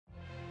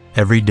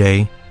Every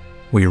day,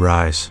 we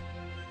rise,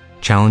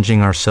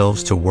 challenging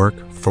ourselves to work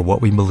for what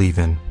we believe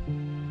in.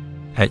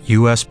 At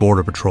U.S.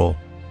 Border Patrol,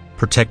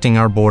 protecting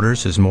our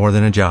borders is more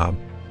than a job.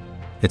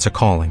 It's a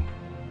calling.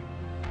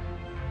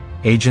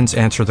 Agents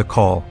answer the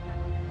call,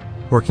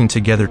 working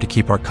together to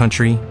keep our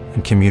country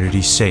and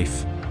communities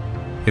safe.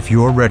 If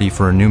you are ready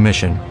for a new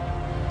mission,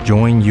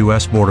 join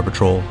U.S. Border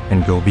Patrol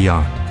and go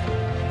beyond.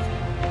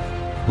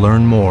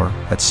 Learn more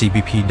at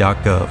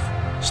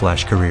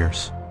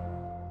cbp.gov/careers.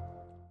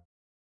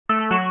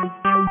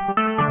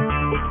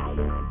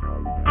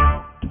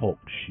 Talk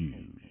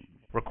shoes.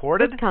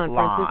 Recorded This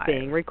conference live. is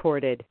being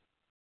recorded.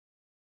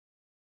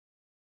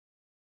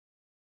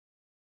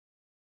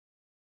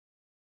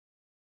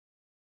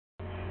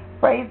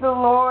 Praise the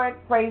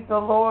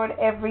Lord,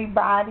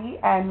 everybody,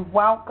 and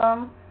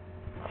welcome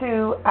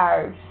to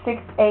our 6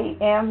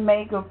 a.m.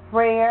 mega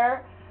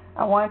prayer.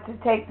 I want to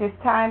take this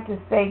time to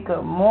say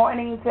good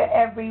morning to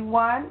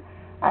everyone.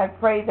 I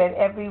pray that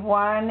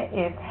everyone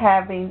is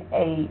having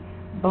a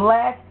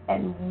blessed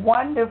and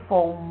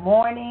wonderful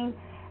morning.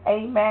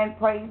 Amen.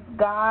 Praise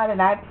God.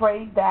 And I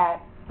pray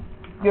that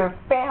your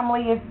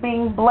family is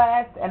being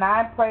blessed, and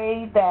I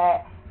pray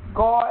that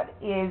God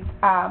is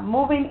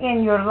moving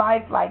in your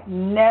life like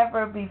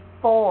never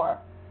before.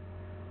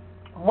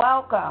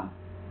 Welcome.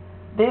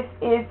 This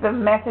is the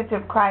Message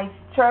of Christ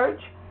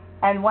Church,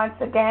 and once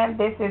again,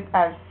 this is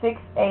our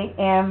 6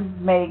 a.m.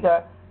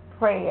 mega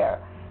prayer.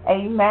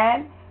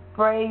 Amen.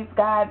 Praise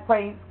God,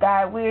 praise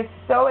God. We're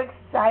so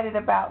excited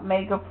about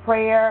mega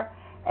prayer.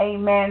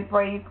 Amen.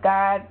 Praise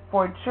God.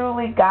 For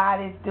truly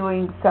God is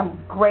doing some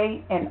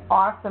great and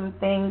awesome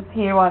things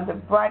here on the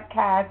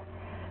broadcast.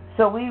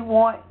 So we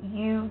want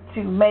you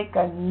to make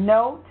a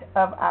note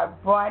of our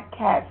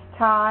broadcast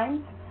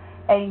times.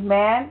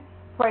 Amen.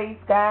 Praise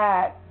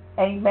God.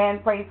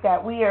 Amen. Praise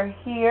God. We are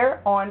here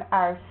on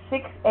our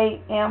 6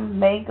 a.m.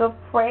 mega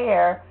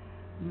prayer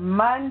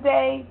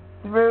Monday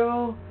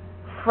through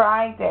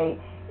Friday.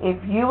 If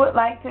you would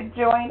like to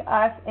join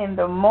us in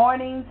the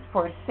mornings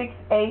for 6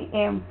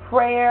 a.m.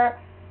 prayer,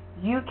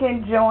 you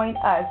can join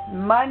us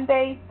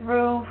Monday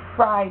through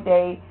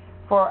Friday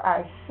for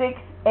our 6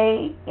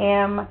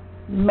 a.m.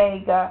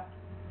 mega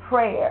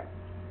prayer.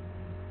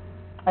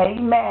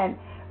 Amen.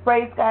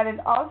 Praise God.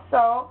 And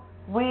also,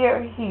 we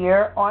are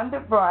here on the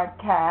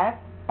broadcast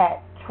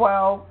at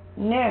 12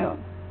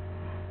 noon.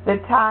 The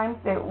times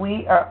that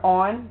we are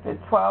on the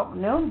 12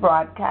 noon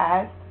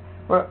broadcast,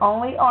 we're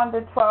only on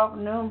the 12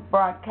 noon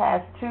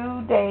broadcast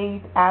 2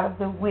 days out of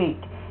the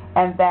week,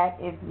 and that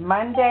is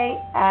Monday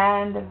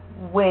and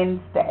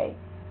Wednesday.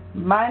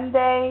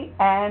 Monday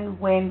and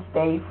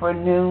Wednesday for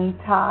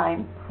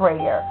noontime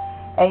prayer.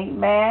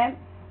 Amen.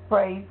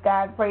 Praise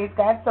God, praise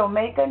God. So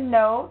make a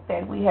note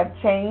that we have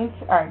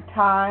changed our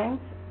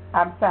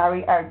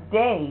our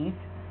days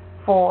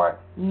for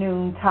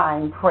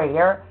noontime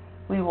prayer.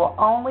 We will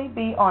only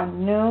be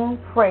on noon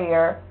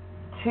prayer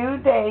 2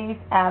 days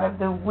out of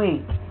the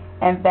week,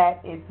 and that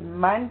is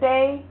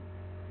Monday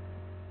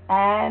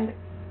and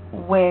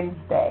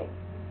Wednesday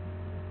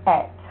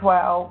at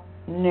 12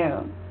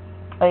 noon.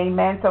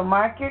 Amen. So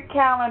mark your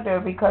calendar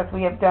because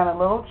we have done a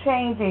little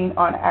changing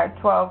on our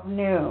 12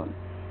 noon.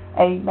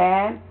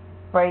 Amen.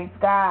 Praise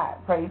God.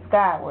 Praise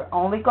God. We're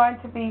only going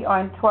to be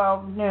on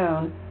 12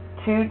 noon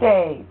 2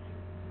 days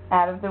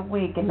out of the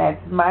week, and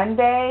that's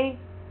Monday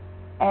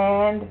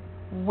and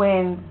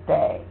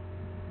Wednesday.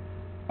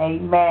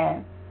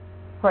 Amen.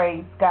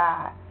 Praise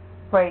God.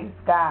 Praise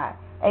God.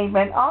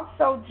 Amen.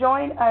 Also,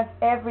 join us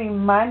every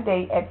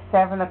Monday at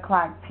 7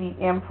 o'clock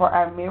p.m. for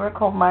our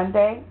Miracle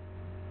Monday.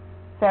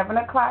 7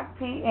 o'clock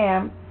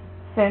p.m.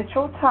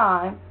 Central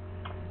Time.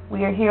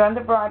 We are here on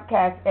the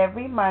broadcast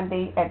every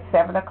Monday at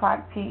 7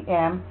 o'clock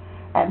p.m.,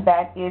 and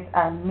that is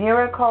our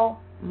Miracle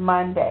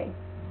Monday.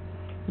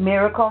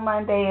 Miracle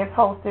Monday is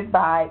hosted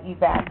by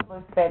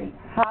Evangelist Betty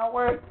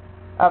Howard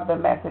of the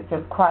Message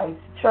of Christ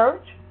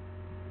Church.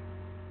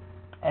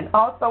 And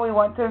also we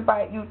want to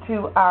invite you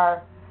to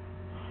our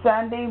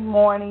Sunday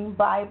morning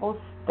Bible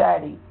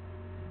study.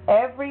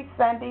 Every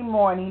Sunday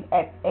morning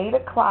at 8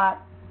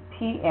 o'clock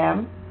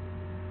p.m.,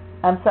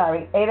 8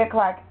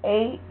 o'clock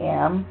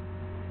a.m.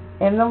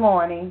 in the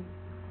morning,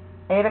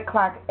 8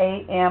 o'clock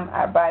a.m.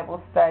 our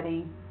Bible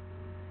study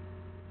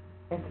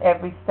is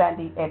every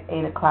Sunday at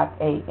 8 o'clock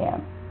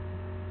a.m.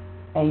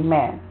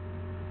 Amen.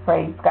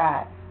 Praise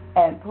God.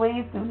 And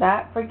please do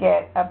not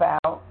forget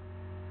about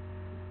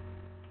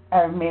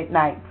our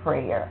midnight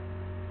prayer.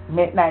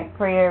 Midnight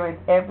prayer is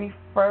every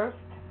first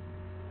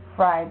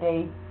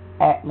Friday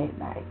at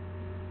midnight.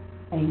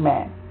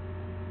 Amen.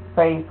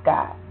 Praise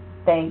God.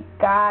 Thank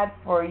God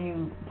for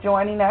you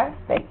joining us.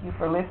 Thank you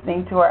for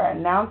listening to our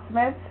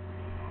announcements.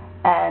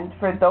 And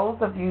for those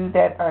of you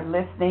that are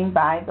listening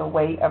by the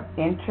way of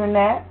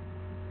internet,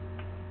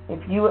 if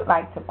you would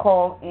like to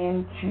call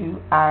into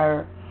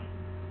our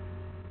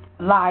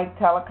live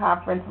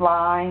teleconference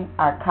line,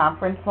 our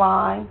conference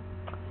line,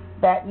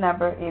 that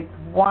number is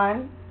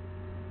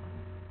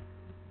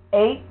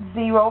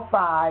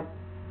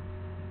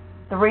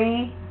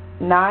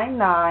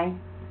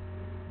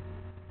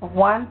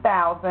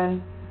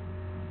 1-805-399-1000.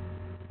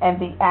 and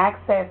the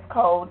access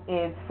code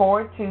is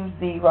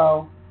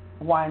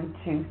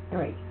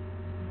 420123.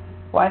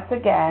 Once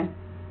again,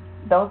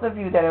 those of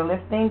you that are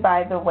listening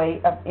by the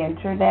way of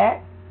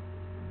internet,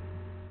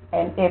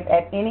 and if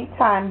at any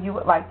time you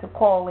would like to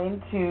call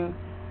into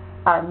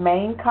our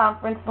main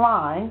conference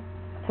line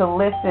to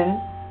listen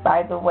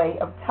by the way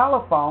of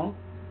telephone,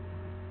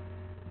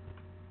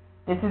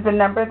 this is the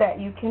number that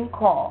you can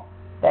call.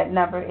 That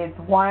number is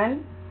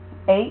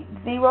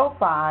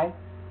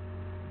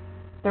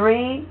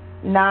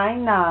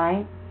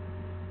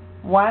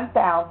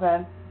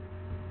 1-805-399-1000,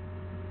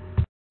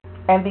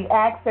 and the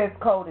access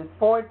code is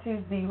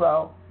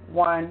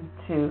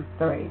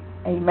 420123.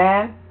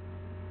 Amen.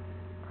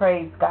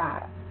 Praise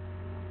God.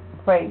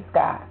 Praise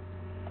God.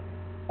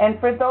 And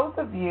for those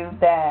of you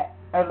that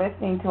are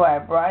listening to our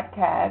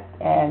broadcast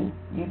and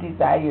you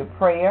desire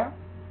prayer,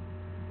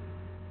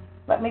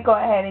 let me go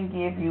ahead and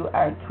give you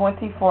our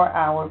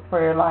 24-hour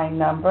prayer line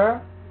number.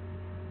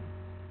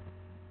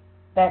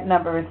 That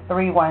number is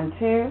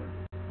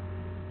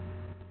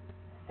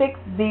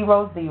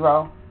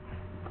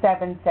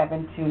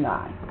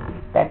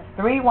 312-600-7729. That's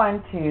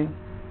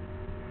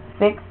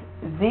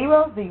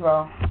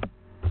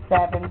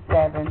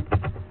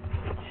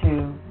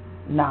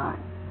 312-600-7729.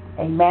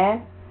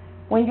 Amen.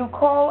 When you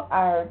call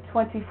our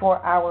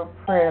 24-hour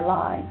prayer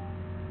line,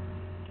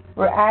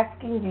 we're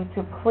asking you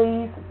to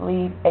please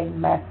leave a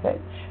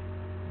message.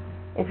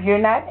 If you're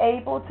not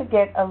able to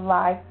get a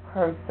live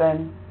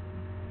person,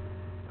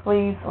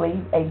 please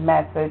leave a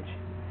message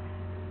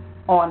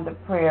on the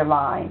prayer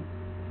line.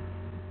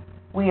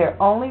 We are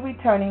only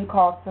returning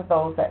calls to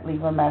those that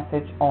leave a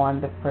message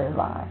on the prayer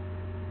line.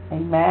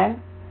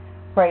 Amen.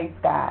 Praise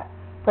God.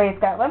 Praise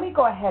God. Let me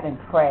go ahead and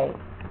pray.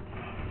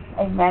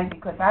 Amen.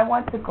 Because I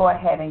want to go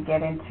ahead and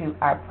get into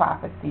our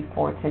prophecy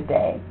for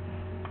today.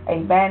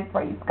 Amen.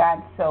 Praise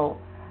God. So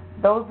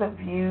those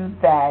of you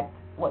that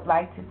would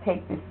like to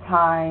take this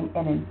time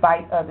and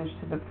invite others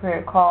to the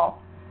prayer call,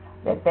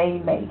 that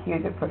they may hear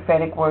the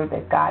prophetic word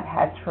that God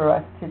has for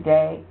us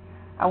today,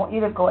 I want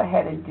you to go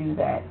ahead and do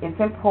that. It's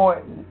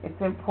important.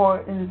 It's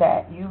important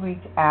that you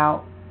reach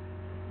out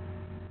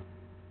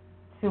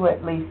to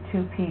at least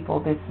 2 people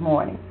this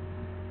morning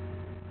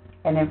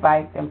and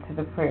invite them to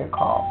the prayer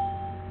call.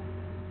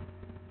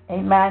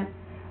 Amen.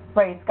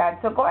 Praise God.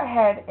 So go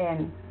ahead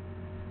and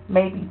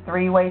maybe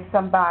 3-way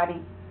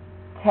somebody,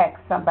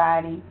 text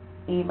somebody,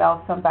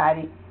 email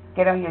somebody,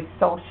 get on your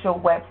social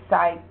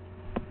website,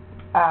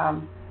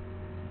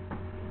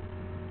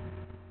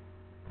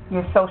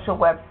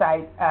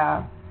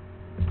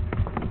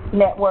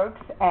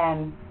 networks,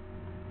 and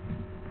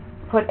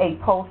put a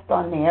post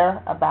on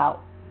there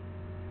about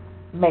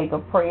mega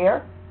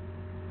prayer,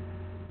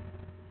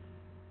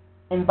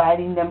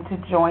 inviting them to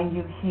join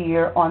you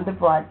here on the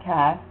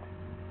broadcast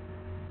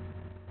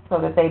so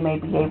that they may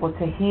be able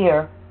to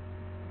hear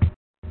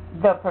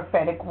the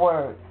prophetic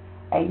word.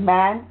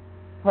 Amen.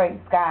 Praise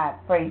God.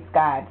 Praise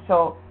God.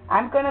 So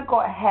I'm going to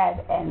go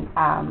ahead and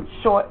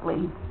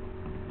shortly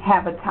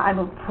have a time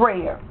of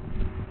prayer.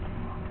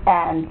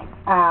 And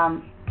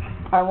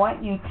I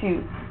want you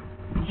to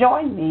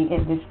join me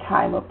in this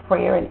time of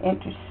prayer and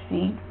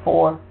intercede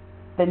for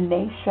the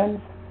nations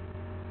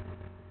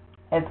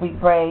as we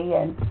pray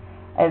and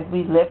as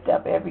we lift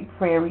up every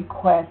prayer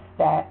request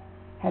that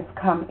has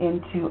come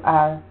into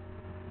our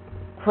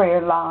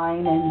prayer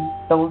line, and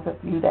those of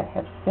you that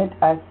have sent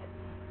us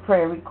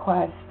prayer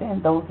requests,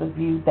 and those of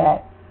you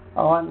that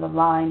are on the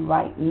line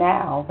right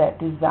now that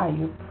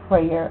desire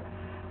prayer.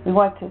 We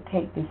want to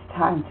take this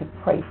time to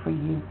pray for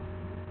you.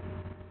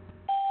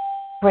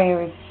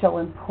 Prayer is so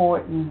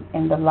important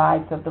in the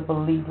lives of the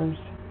believers.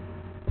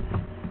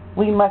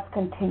 We must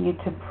continue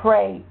to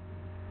pray,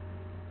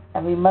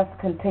 and we must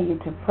continue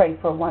to pray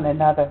for one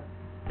another.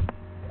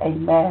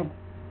 Amen.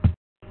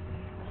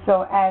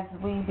 So as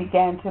we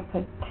began to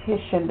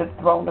petition the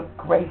throne of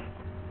grace,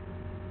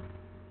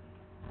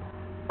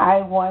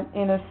 I want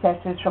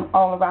intercessors from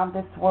all around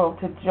this world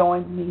to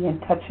join me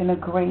and touch and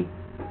agree.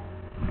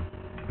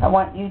 I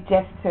want you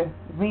just to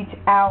reach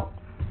out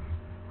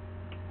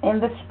in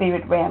the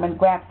spirit realm and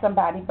grab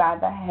somebody by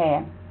the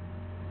hand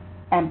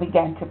and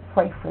begin to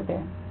pray for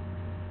them.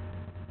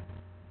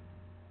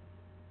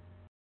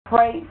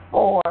 Pray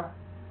for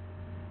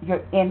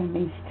your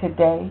enemies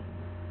today.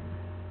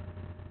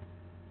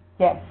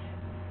 Yes,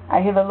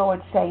 I hear the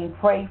Lord saying,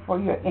 pray for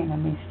your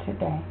enemies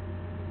today.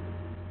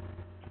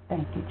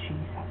 Thank you,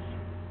 Jesus.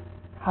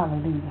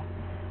 Hallelujah.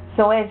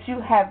 So as you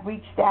have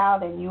reached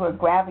out and you are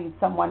grabbing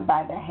someone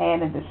by the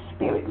hand in the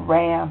spirit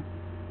realm,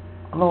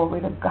 glory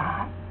to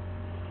God,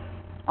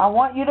 I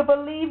want you to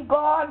believe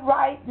God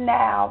right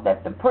now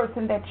that the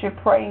person that you're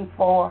praying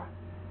for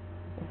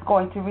is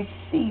going to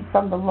receive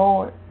from the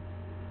Lord.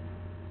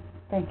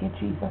 Thank you,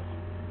 Jesus.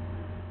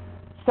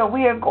 So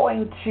we are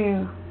going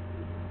to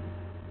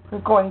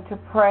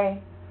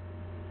pray.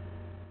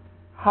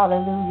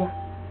 Hallelujah.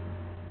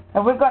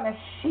 And we're going to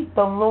seek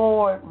the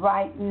Lord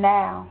right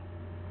now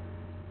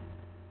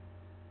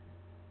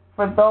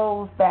for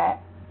those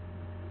that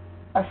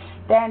are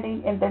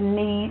standing in the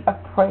need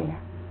of prayer.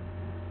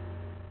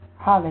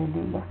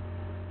 Hallelujah.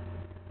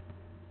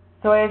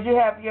 So as you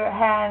have your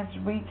hands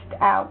reached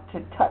out to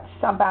touch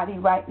somebody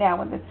right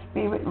now in the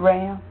spirit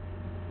realm,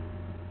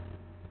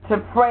 to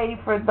pray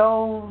for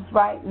those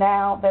right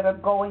now that are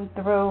going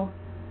through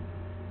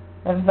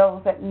and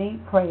those that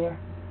need prayer.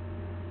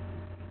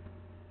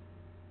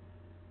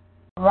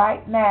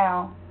 Right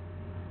now,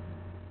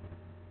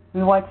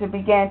 we want to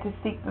begin to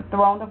seek the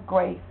throne of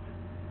grace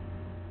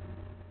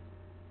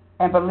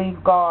and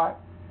believe God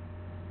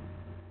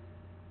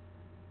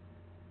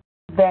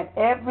that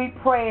every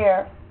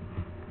prayer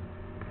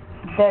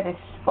that is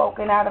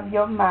spoken out of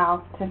your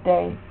mouth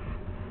today,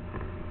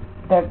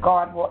 that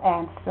God will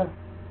answer.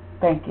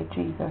 Thank you,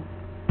 Jesus.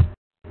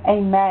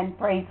 Amen.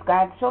 Praise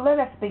God. So let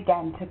us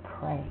begin to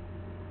pray.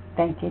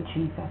 Thank you,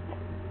 Jesus.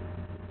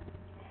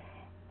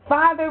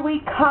 Father,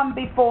 we come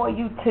before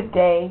you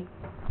today,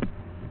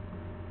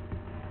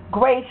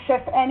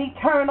 gracious and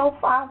eternal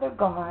Father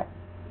God,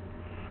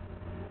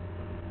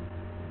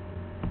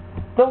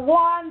 the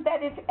one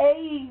that is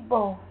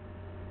able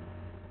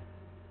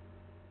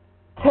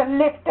to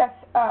lift us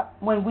up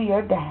when we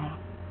are down.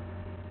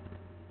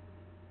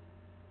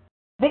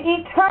 The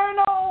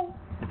eternal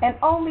and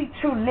only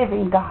true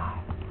living God.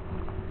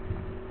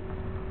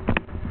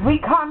 We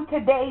come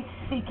today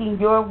seeking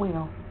your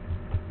will.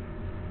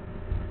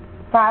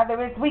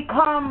 Father, as we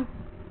come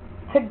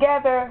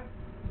together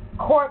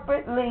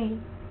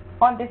corporately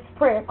on this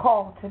prayer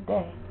call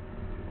today,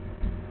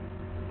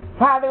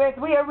 Father, as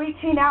we are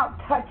reaching out,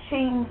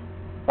 touching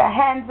the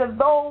hands of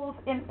those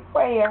in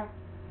prayer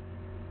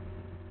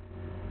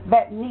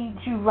that need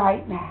you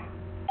right now.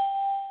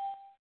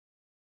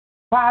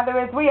 Father,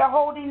 as we are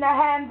holding the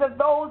hands of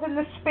those in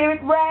the spirit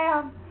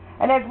realm,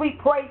 and as we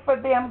pray for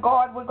them,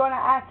 God, we're going to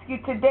ask you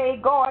today,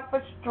 God,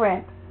 for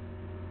strength.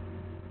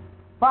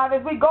 Father,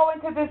 as we go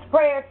into this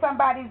prayer,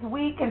 somebody's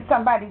weak and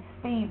somebody's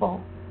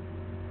feeble.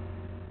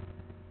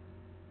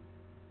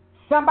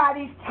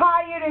 Somebody's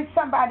tired and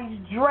somebody's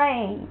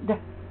drained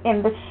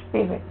in the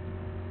spirit.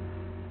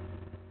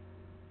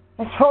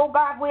 And so,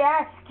 God, we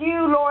ask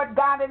you, Lord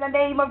God, in the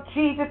name of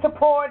Jesus, to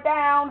pour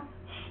down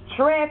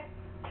strength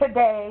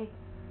today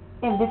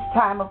in this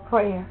time of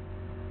prayer.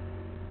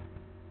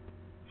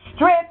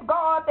 Strength,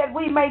 God, that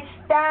we may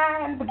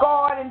stand,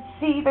 God, and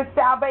see the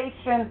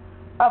salvation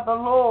of the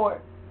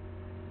Lord.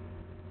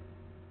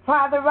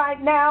 Father,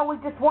 right now we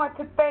just want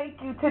to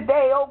thank you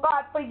today, oh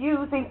God, for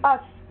using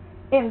us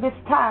in this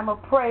time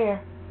of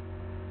prayer.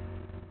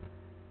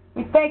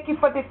 We thank you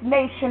for this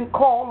nation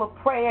call of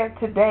prayer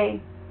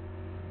today.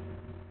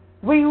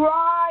 We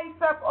rise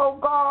up, oh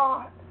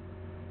God,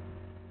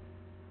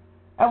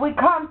 and we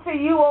come to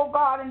you, oh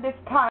God, in this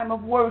time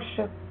of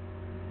worship.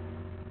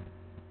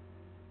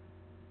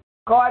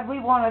 God, we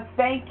want to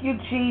thank you,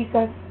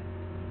 Jesus,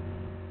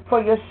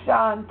 for your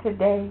Son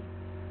today.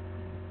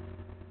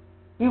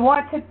 We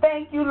want to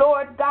thank you,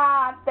 Lord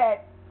God,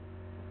 that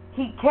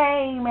he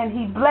came and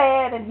he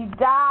bled and he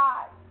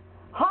died,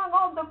 hung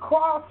on the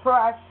cross for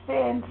our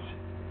sins.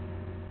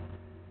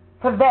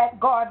 For that,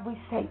 God, we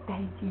say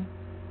thank you.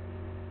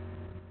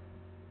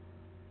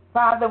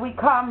 Father, we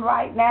come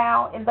right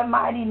now in the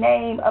mighty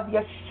name of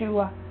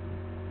Yeshua,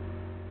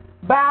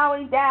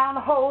 bowing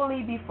down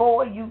wholly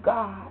before you,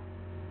 God,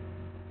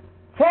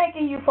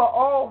 thanking you for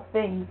all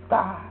things,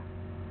 God.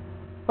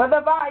 For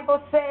the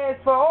Bible says,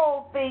 for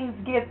all things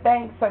give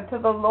thanks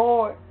unto the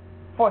Lord,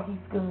 for he's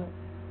good.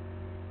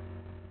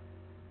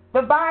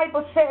 The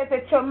Bible says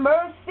that your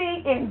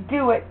mercy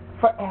endureth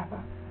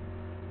forever.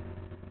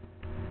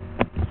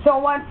 So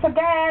once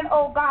again,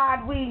 oh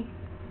God, we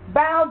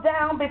bow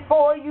down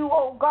before you,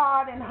 oh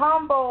God, in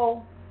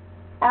humble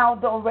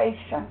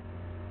adoration.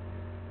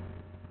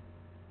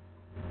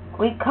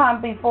 We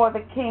come before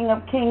the King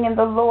of Kings and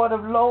the Lord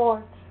of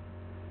Lords.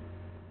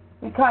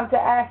 We come to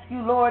ask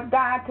you, Lord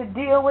God, to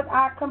deal with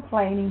our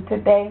complaining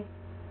today.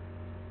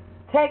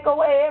 Take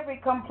away every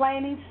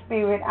complaining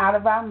spirit out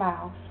of our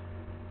mouths.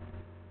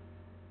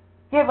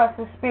 Give us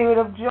the spirit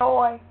of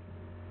joy.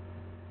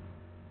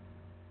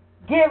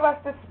 Give us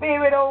the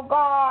spirit, oh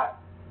God,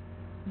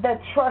 that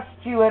trusts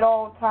you at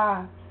all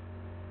times.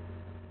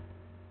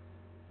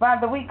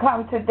 Father, we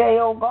come today,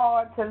 oh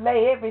God, to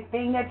lay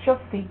everything at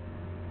your feet.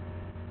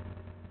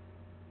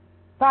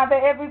 Father,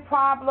 every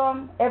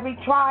problem, every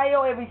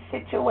trial, every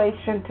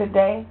situation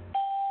today,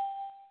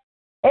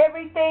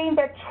 everything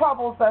that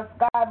troubles us,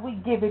 God, we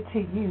give it to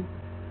you.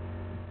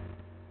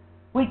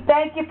 We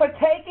thank you for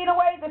taking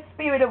away the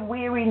spirit of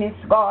weariness,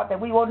 God, that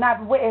we will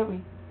not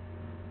weary,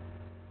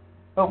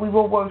 but we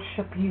will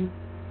worship you.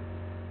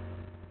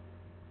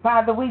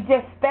 Father, we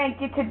just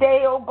thank you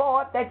today, oh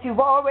God, that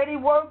you've already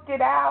worked it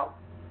out.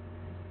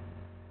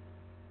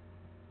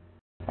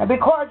 And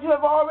because you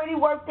have already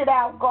worked it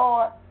out,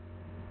 God,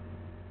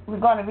 we're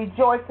going to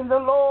rejoice in the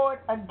Lord.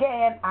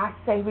 Again, I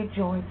say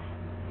rejoice.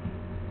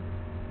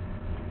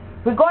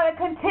 We're going to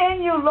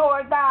continue,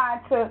 Lord God,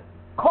 to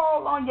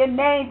call on your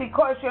name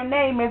because your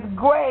name is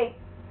great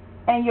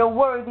and you're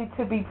worthy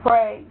to be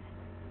praised.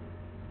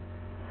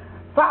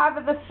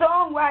 Father, the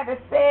songwriter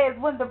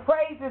says, when the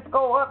praises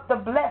go up, the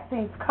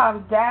blessings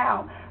come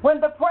down. When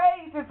the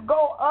praises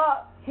go up,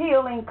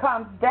 healing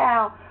comes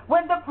down.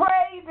 When the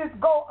praises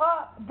go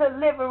up,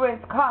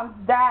 deliverance comes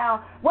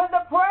down. When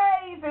the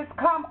praises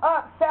come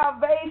up,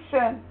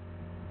 salvation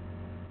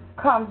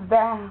comes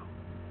down.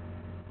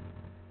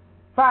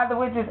 Father,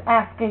 we're just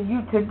asking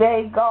you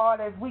today,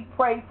 God, as we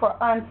pray for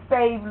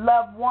unsaved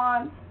loved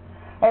ones,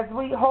 as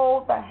we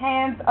hold the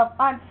hands of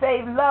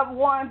unsaved loved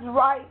ones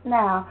right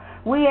now,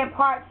 we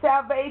impart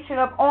salvation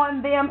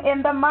upon them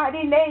in the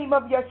mighty name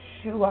of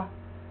Yeshua.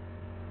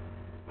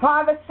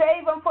 Father,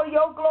 save them for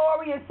your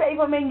glory and save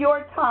them in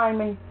your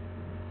timing.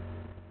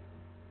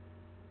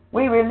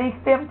 We release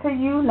them to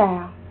you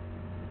now.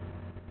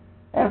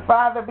 And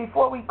Father,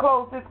 before we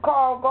close this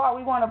call, God,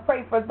 we want to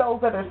pray for those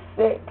that are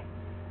sick.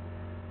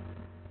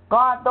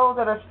 God, those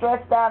that are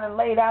stressed out and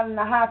laid out in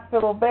the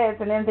hospital beds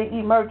and in the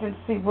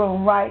emergency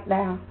room right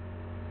now.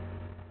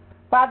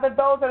 Father,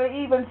 those that are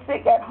even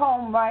sick at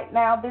home right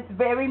now, this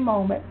very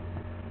moment,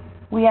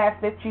 we ask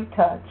that you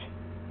touch.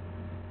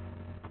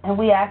 And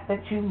we ask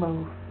that you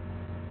move.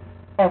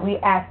 And we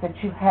ask that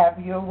you have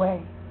your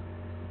way.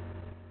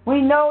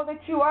 We know that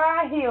you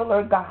are a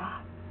healer,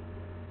 God.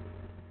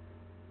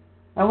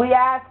 And we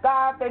ask,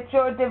 God, that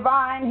your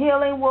divine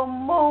healing will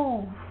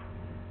move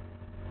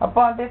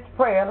upon this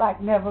prayer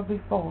like never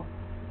before.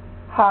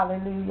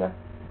 Hallelujah.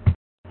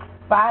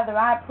 Father,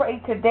 I pray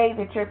today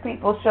that your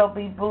people shall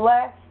be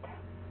blessed,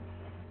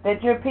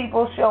 that your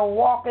people shall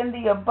walk in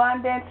the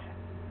abundance.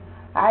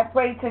 I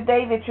pray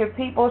today that your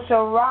people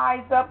shall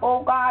rise up,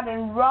 oh God,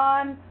 and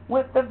run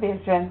with the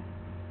vision.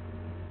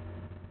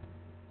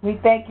 We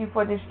thank you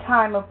for this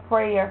time of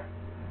prayer.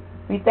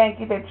 We thank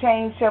you that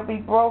chains shall be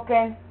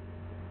broken.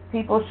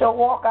 People shall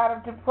walk out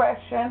of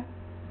depression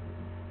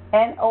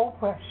and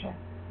oppression.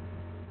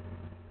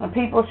 And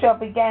people shall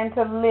begin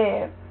to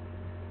live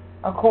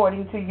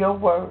according to your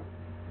word.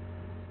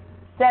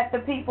 Set the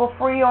people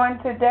free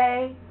on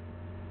today,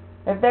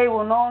 that they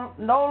will no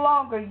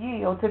longer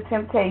yield to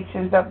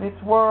temptations of this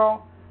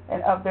world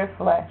and of their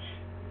flesh.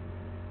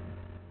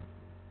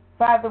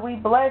 Father, we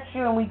bless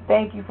you and we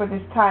thank you for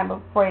this time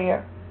of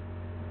prayer.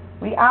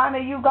 We honor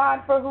you,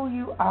 God, for who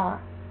you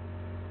are.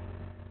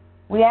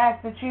 We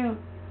ask that you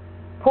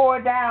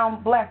pour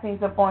down blessings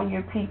upon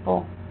your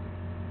people,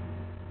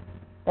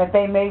 that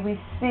they may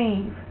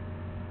receive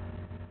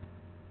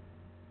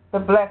the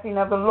blessing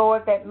of the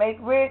Lord that make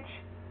rich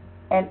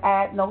and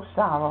add no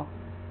sorrow.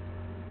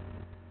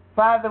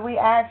 Father, we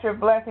ask your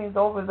blessings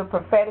over the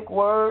prophetic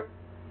word,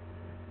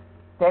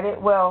 that it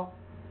will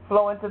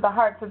flow into the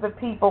hearts of the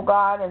people,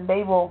 God, and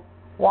they will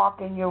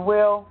walk in your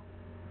will,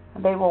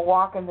 and they will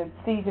walk in the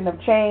season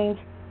of change,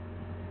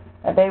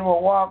 and they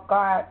will walk,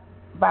 God,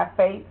 by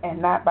faith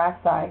and not by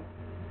sight.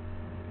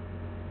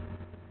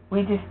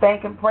 We just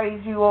thank and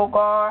praise you, oh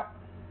God,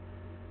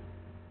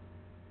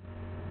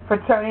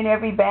 for turning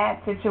every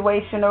bad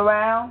situation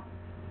around.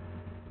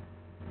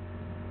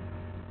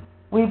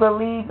 We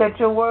believe that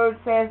your word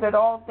says that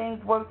all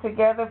things work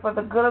together for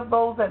the good of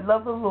those that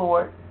love the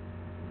Lord.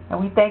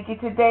 And we thank you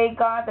today,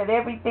 God, that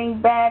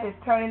everything bad is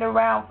turning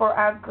around for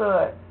our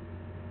good.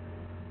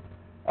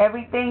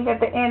 Everything that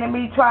the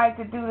enemy tried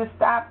to do to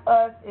stop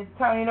us is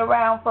turning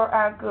around for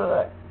our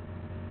good.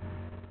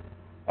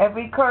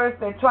 Every curse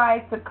that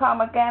tries to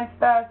come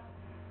against us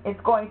is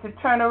going to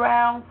turn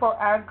around for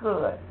our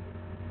good.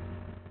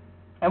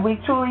 And we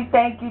truly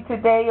thank you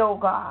today, oh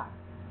God,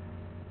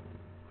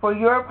 for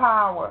your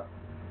power,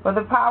 for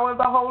the power of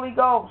the Holy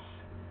Ghost.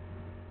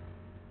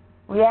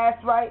 We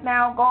ask right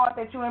now, God,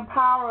 that you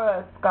empower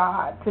us,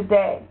 God,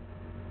 today,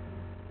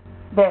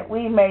 that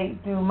we may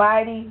do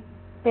mighty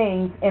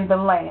things in the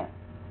land.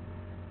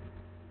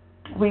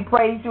 We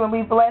praise you and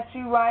we bless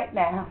you right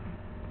now.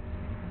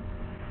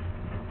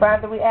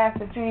 Father, we ask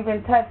that you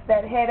even touch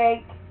that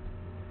headache,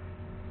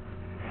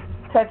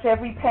 touch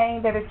every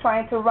pain that is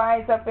trying to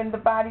rise up in the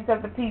bodies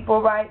of the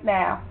people right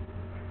now.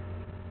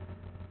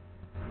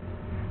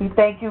 We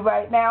thank you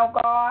right now,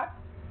 God,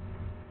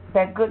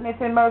 that goodness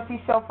and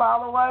mercy shall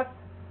follow us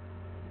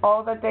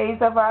all the days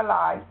of our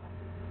lives,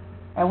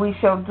 and we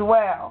shall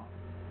dwell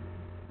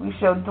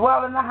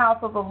in the house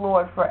of the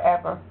Lord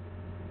forever.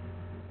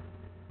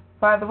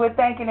 Father, we're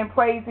thanking and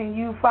praising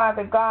you,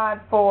 Father God,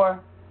 for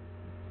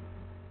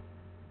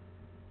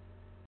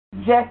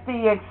just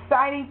the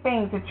exciting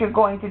things that you're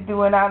going to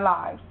do in our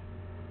lives.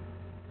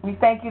 We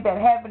thank you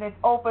that heaven is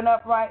open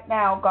up right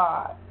now,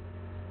 God,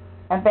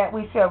 and that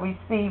we shall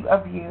receive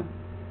of you.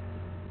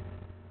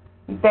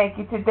 We thank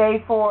you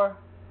today for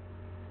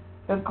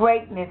the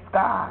greatness,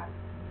 God,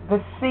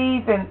 the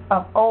season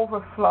of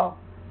overflow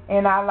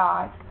in our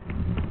lives.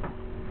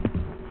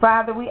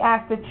 Father, we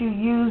ask that you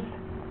use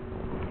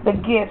the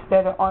gifts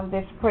that are on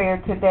this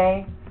prayer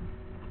today.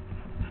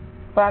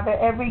 Father,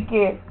 every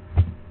gift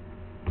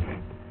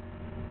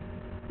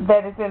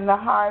that is in the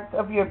hearts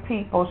of your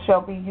people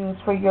shall be used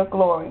for your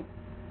glory.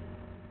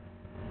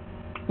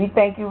 We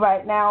thank you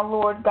right now,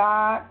 Lord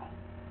God,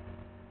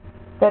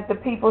 that the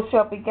people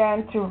shall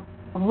begin to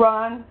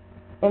run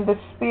in the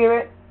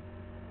Spirit.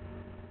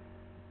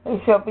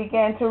 They shall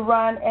begin to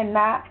run and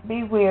not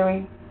be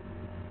weary,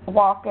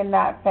 walk and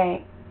not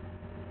faint.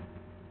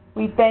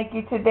 We thank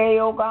you today,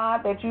 O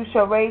God, that you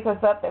shall raise us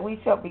up, that we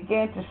shall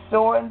begin to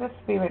soar in the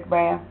spirit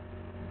realm.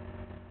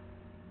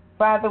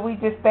 Father, we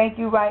just thank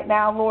you right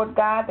now, Lord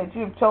God, that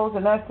you have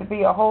chosen us to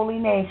be a holy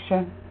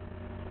nation,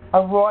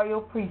 a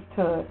royal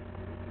priesthood.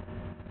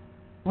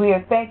 We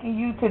are thanking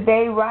you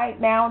today right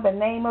now in the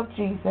name of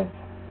Jesus.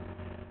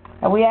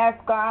 And we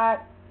ask, God,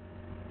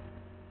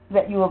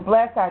 that you will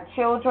bless our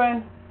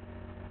children.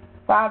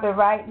 Father,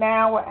 right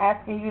now we're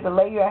asking you to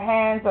lay your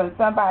hands on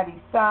somebody's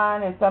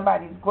son and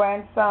somebody's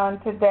grandson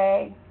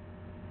today.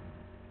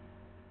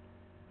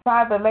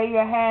 Father, lay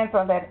your hands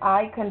on that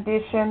eye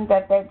condition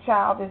that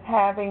child is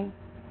having.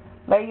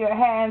 Lay your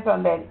hands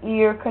on that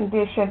ear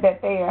condition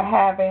that they are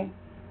having.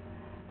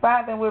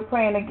 Father, we're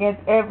praying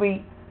against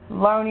every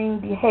learning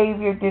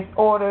behavior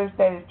disorders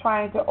that is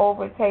trying to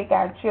overtake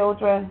our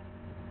children.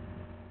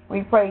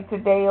 We pray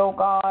today, O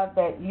God,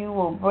 that you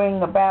will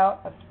bring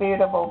about a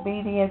spirit of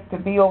obedience to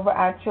be over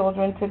our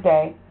children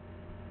today.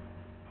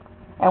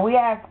 And we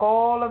ask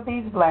all of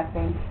these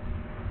blessings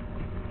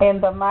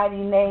in the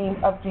mighty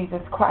name of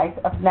Jesus Christ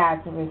of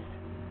Nazareth.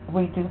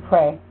 We do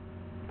pray.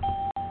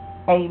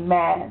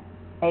 Amen,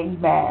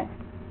 amen,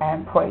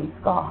 and praise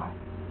God.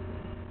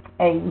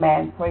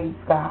 Amen, praise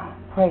God,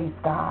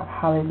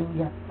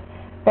 hallelujah.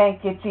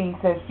 Thank you,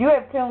 Jesus. You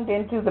have tuned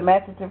into the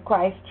Message of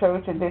Christ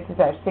Church, and this is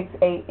our 6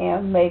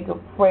 a.m. mega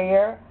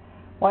prayer.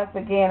 Once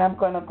again, I'm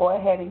going to go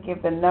ahead and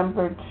give the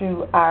number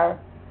to our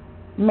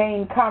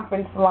main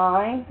conference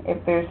line.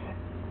 If there's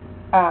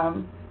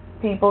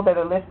people that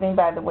are listening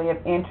by the way of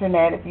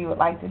internet, if you would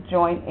like to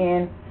join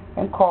in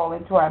and call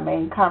into our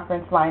main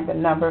conference line, the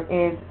number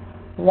is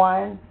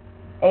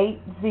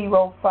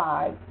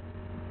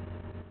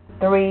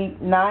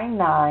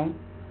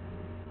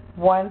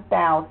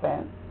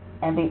 1-805-399-1000.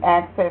 And the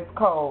access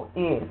code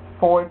is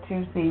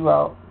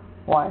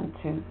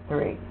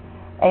 420123.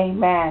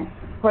 Amen.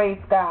 Praise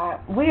God.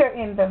 We are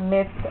in the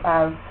midst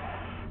of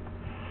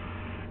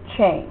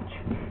change.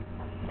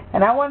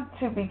 And I want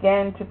to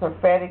begin to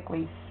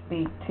prophetically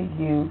speak to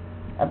you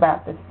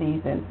about the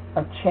season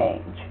of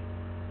change.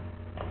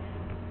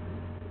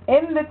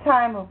 In the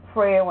time of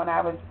prayer, when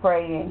I was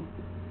praying,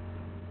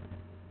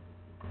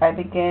 I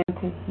began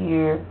to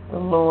hear the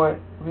Lord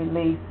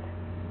release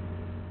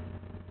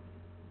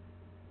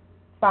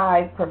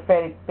 5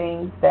 prophetic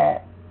things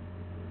that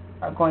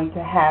are going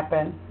to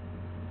happen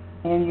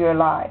in your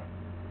life.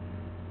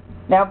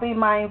 Now be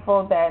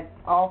mindful that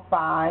all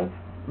 5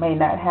 may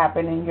not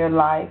happen in your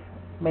life,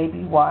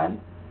 maybe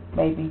 1,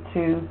 maybe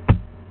 2,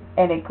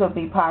 and it could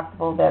be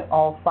possible that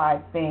all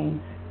 5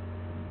 things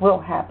will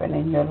happen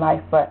in your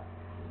life. But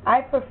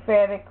I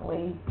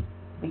prophetically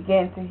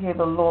began to hear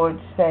the Lord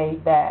say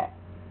that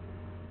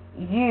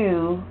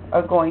you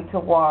are going to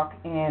walk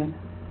in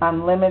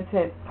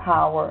unlimited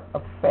power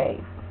of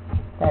faith.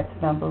 That's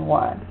number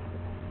 1.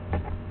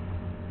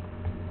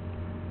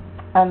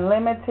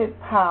 Unlimited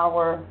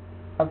power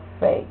of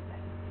faith.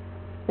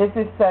 This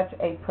is such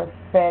a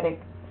prophetic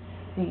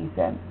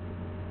season.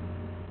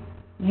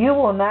 You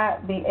will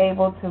not be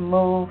able to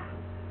move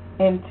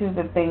into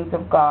the things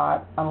of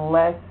God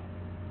unless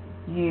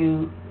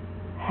you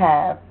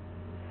have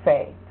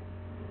faith.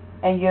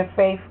 And your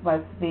faith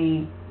must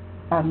be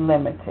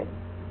unlimited.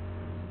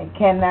 It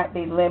cannot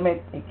be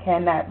limited. It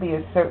cannot be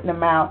a certain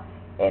amount.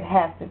 It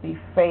has to be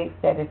faith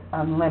that is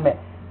unlimited.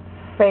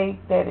 Faith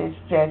that is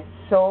just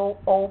so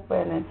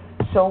open and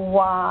so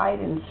wide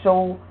and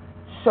so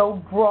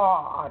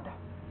broad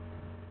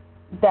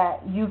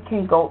that you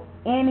can go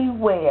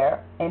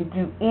anywhere and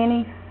do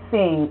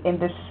anything in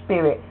the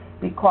Spirit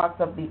because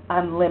of the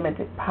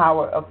unlimited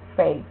power of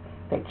faith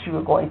that you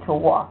are going to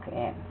walk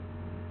in.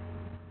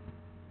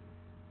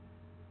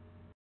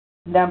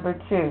 Number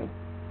 2,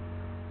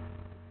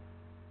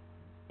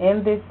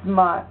 in this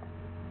month,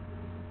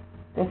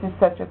 this is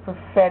such a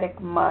prophetic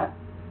month.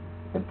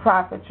 The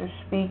prophets are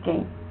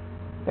speaking.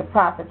 The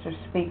prophets are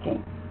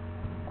speaking.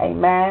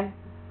 Amen.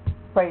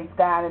 Praise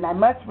God. And I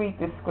must read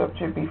this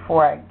scripture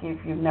before I give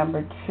you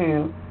number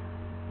 2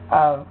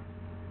 of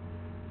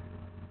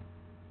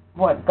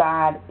what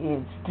God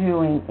is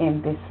doing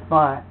in this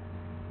month.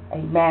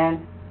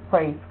 Amen.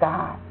 Praise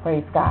God.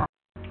 Praise God.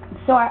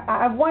 So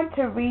I want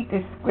to read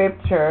this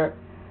scripture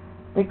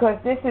because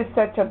this is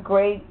such a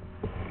great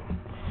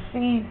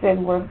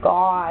season where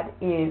God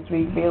is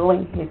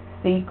revealing His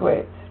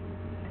secrets.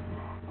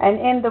 And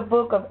in the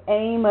book of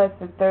Amos,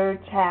 the 3rd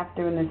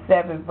chapter and the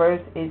 7th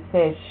verse, it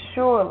says,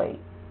 "Surely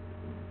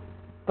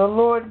the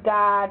Lord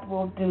God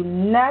will do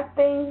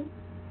nothing,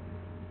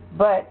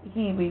 but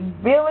He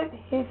revealeth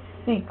His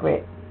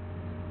secret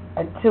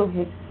unto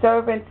His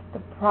servants, the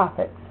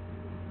prophets."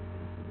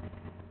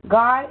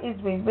 God is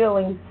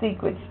revealing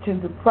secrets to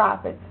the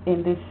prophets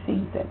in this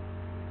season.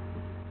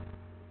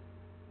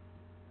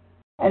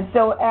 And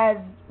so as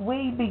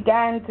we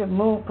began to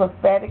move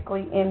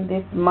prophetically in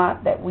this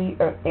month that we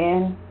are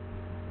in,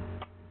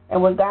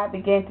 and when God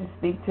began to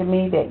speak to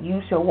me that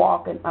you shall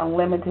walk in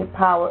unlimited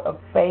power of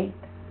faith,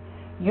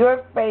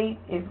 your faith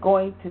is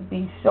going to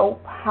be so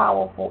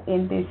powerful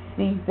in this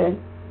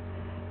season,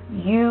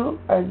 you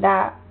are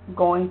not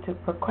going to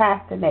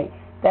procrastinate.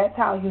 That's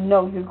how you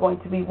know you're going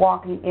to be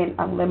walking in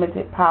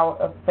unlimited power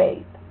of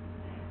faith.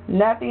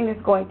 Nothing is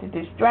going to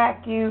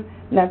distract you.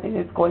 Nothing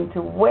is going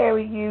to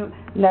worry you.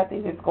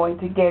 Nothing is going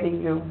to get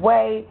in your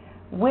way.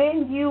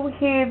 When you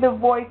hear the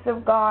voice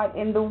of God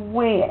in the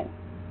wind,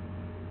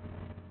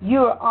 you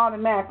are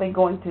automatically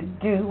going to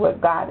do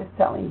what God is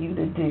telling you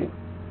to do.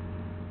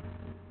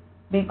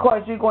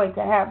 Because you're going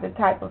to have the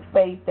type of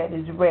faith that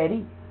is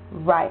ready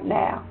right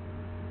now.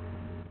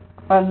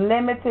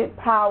 Unlimited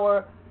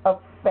power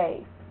of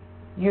faith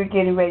you're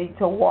getting ready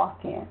to walk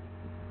in.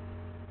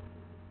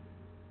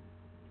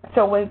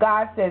 So when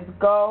God says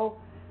go,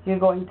 you're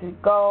going to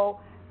go.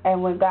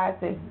 And when God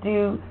says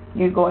do,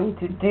 you're going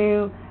to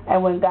do.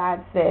 And when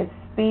God says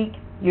speak,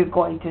 you're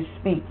going to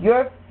speak.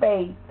 Your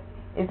faith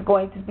is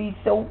going to be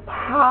so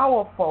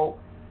powerful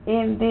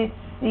in this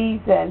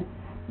season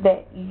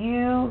that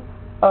you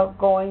are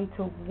going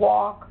to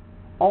walk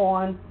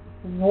on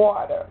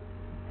water.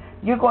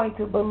 You're going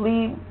to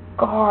believe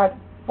God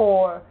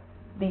for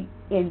the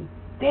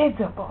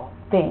invisible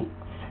things,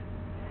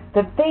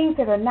 the things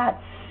that are not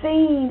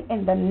seen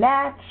in the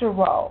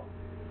natural,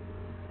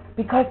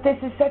 because this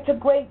is such a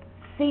great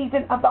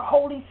season of the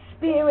Holy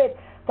Spirit.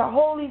 The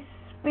Holy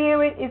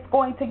Spirit is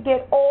going to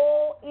get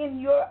all in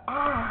your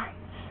eyes.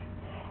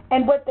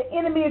 And what the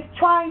enemy is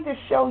trying to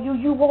show you,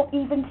 you won't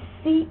even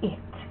see it.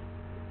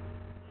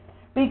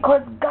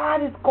 Because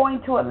God is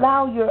going to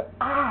allow your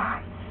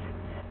eyes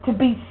to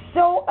be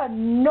so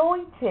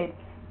anointed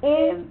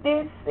in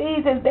this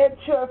season that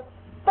your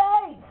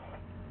faith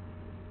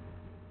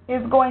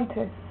is going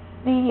to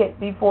see it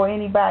before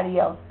anybody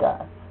else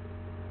does.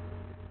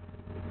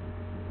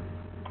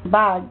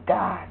 By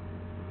God,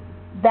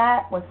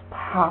 that was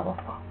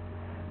powerful.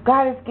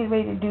 God is getting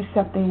ready to do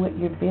something with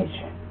your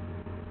vision.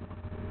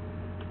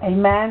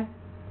 Amen.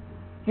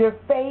 Your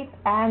faith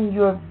and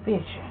your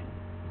vision.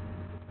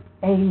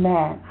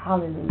 Amen.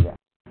 Hallelujah.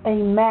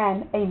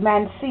 Amen.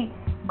 Amen. See,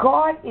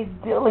 God is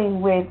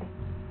dealing with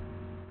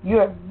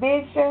your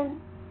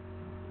vision.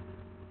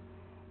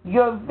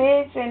 Your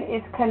vision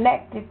is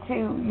connected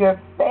to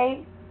your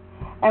faith.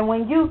 And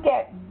when you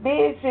get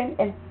vision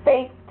and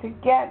faith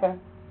together,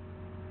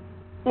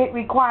 it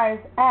requires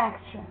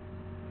action.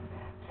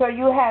 So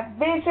you have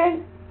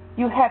vision,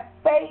 you have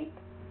faith,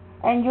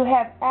 and you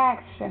have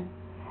action.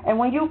 And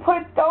when you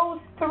put those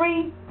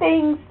three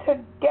things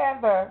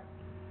together,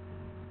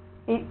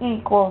 it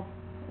equals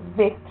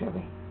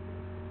victory.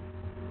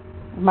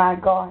 My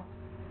God.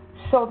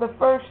 So the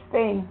first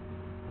thing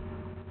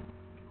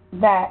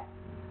that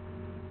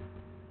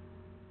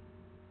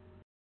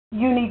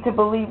you need to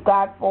believe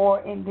God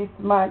for in this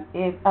month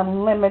is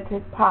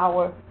unlimited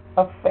power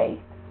of faith.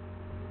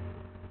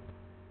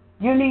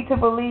 You need to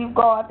believe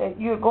God that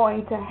you're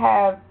going to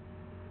have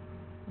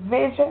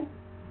vision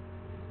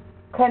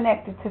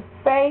connected to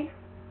faith,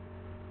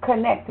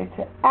 connected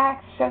to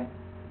action,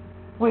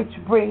 which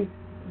brings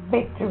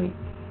victory.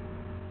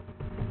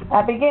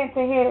 I began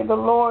to hear the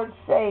Lord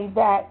say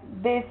that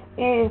this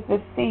is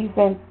the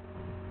season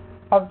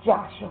of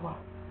Joshua.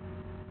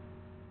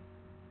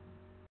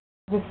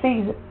 The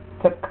season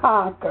to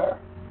conquer.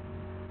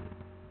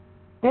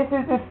 This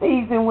is the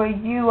season where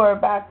you are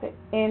about to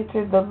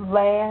enter the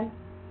land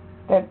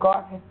that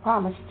God has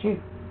promised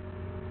you.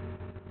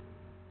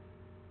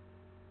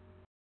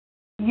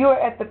 You're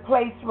at the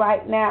place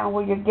right now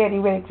where you're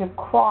getting ready to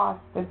cross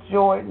the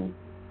Jordan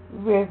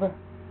River.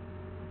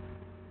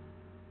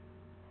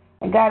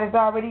 And God has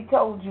already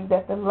told you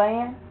that the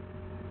land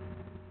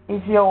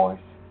is yours.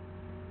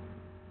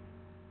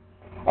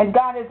 And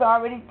God has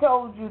already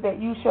told you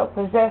that you shall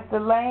possess the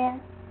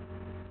land.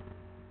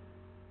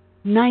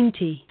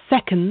 90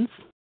 seconds.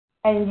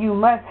 And you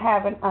must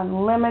have an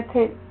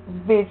unlimited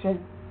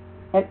vision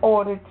in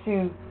order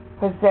to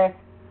possess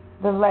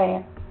the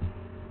land.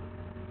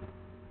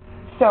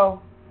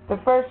 So, the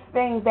first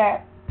thing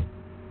that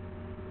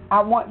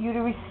I want you to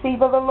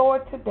receive of the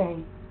Lord today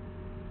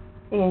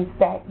is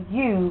that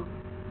you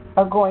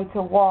are going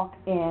to walk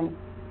in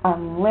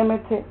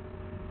unlimited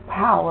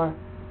power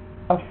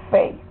of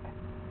faith.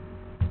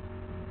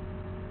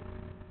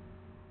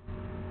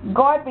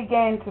 God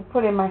began to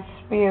put in my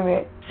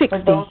spirit 60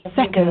 for those of you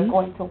that are seconds.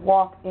 going to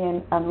walk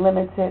in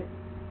unlimited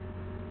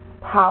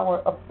power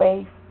of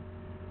faith.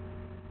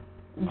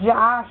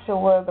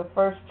 Joshua, the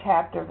first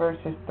chapter,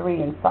 verses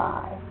 3 and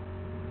 5.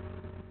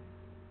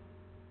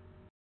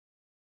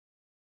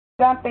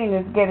 Something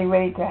is getting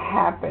ready to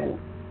happen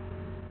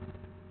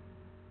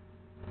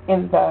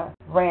in the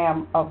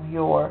realm of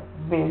your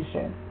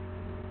vision.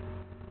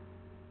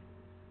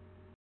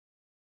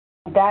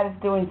 God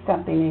is doing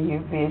something in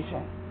your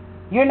vision.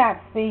 You're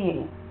not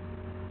seeing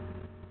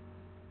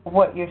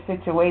what your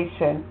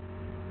situation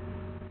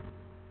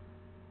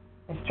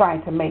is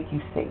trying to make you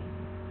see.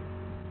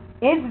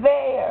 It's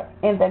there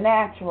in the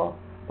natural,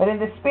 but in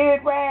the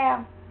spirit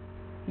realm,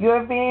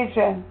 your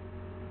vision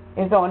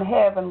is on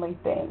heavenly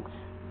things.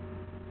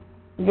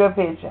 Your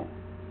vision.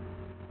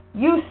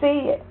 You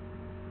see it.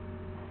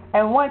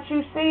 And once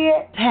you see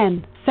it,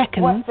 10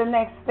 seconds. What's the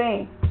next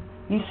thing?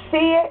 You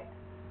see it,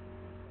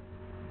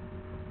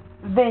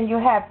 then you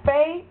have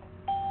faith,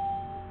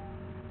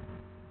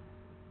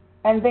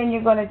 And then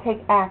you're going to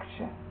take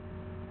action.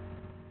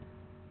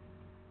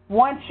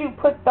 Once you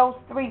put those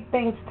three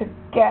things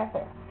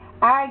together,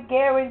 I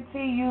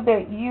guarantee you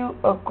that you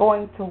are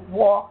going to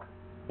walk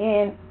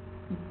in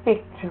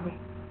victory.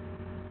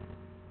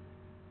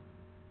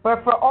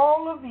 But for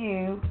all of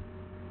you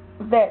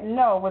that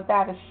know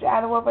without a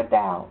shadow of a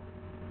doubt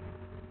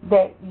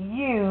that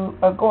you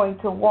are going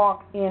to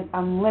walk in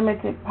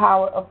unlimited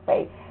power of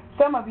faith.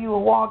 Some of you are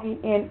walking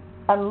in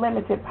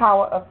unlimited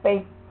power of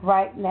faith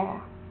right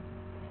now.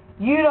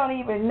 You don't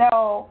even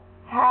know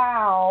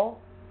how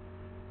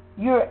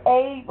you're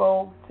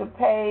able to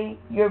pay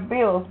your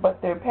bills,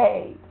 but they're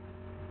paid.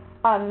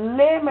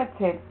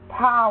 Unlimited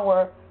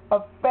power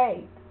of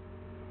faith.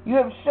 You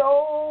have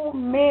so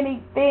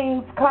many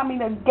things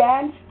coming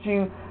against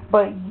you,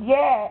 but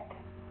yet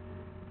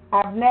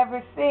I've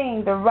never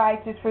seen the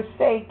righteous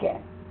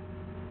forsaken.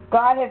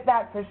 God has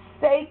not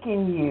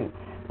forsaken you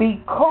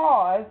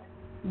because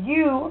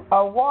you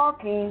are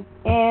walking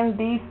in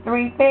these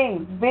three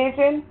things: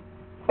 vision,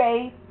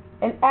 faith,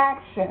 and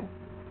action.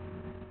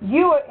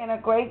 You are in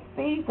a great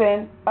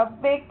season of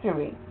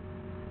victory.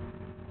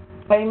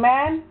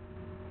 Amen?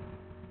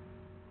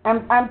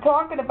 I'm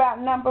talking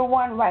about number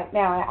one right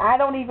now, and I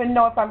don't even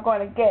know if I'm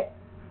going to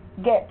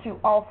get to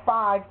all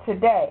five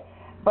today,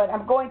 but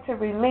I'm going to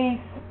release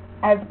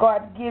as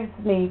God gives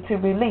me to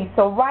release.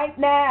 So right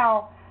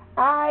now,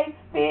 I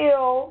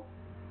feel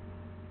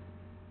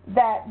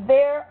that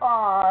there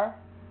are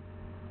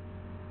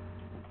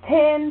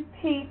 10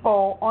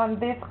 people on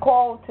this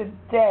call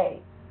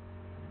today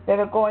that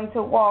are going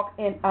to walk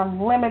in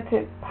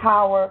unlimited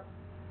power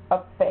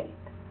of faith.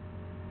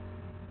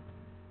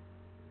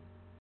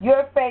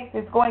 Your faith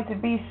is going to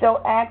be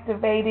so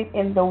activated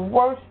in the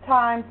worst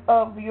times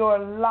of your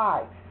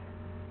life.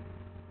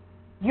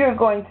 You're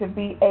going to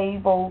be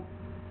able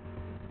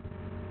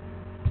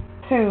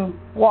to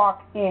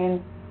walk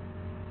in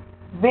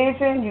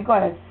vision. You're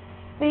going to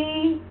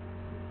see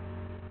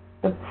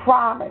the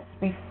promise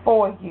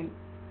before you.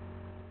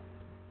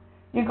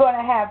 You're going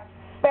to have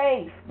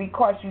faith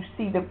because you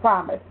see the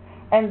promise.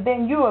 And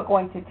then you are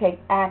going to take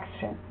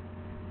action.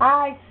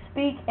 I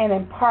speak and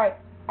impart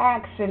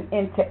action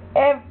into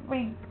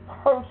every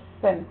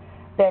person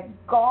that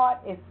God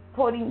is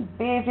putting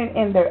vision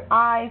in their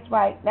eyes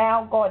right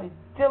now. God is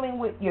dealing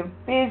with your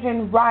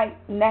vision right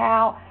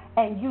now,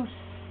 and you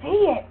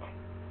see it.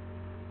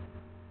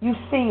 You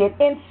see it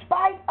in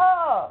spite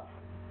of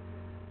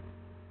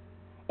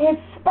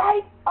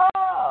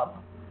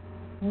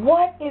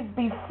what is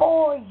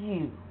before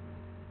you.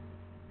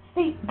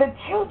 See, the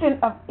children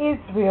of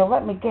Israel,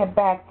 let me get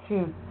back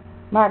to,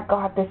 my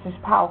God, this is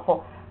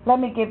powerful. Let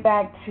me get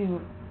back to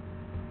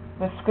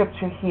the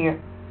scripture here.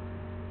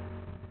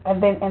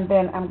 And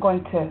then I'm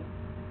going to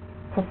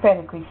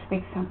prophetically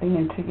speak something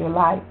into your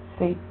life.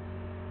 See,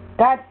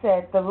 God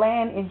said the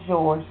land is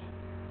yours.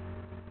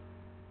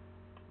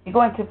 You're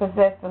going to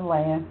possess the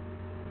land.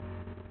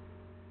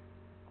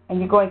 And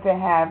you're going to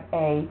have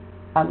a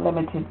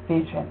unlimited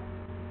vision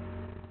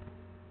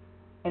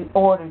in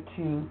order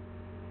to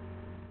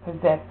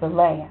possess the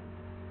land.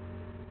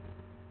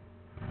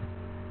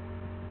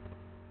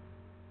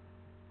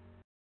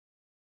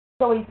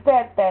 So he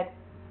said that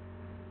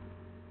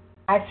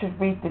I should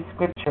read the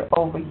scripture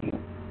over you.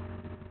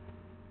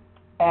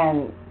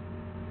 And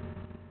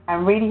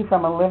I'm reading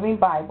from a Living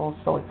Bible,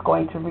 so it's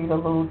going to read a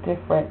little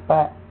different,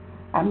 but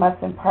I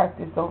must impart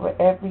this over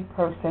every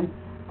person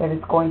that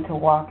is going to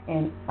walk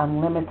in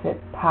unlimited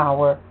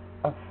power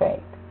of faith.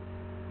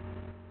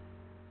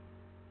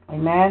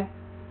 Amen?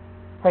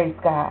 Praise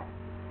God.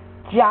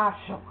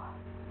 Joshua.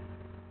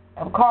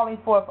 I'm calling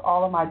forth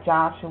all of my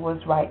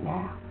Joshuas right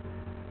now.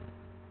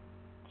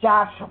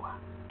 Joshua.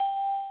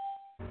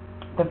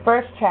 The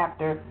first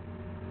chapter,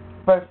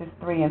 verses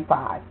 3 and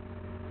 5.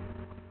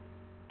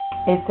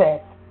 It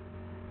says,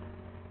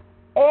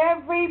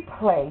 every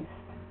place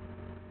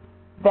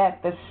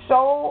that the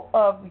sole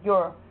of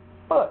your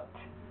foot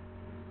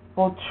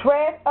will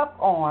tread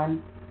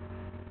upon,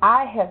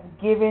 I have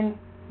given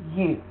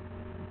you.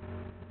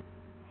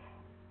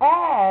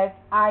 As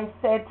I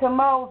said to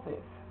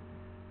Moses,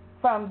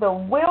 from the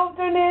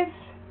wilderness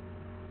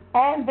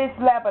and this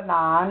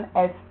Lebanon,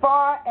 as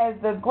far as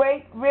the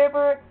great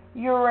river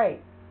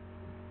Euphrates,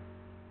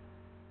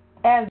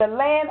 and the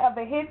land of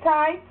the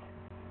Hittites,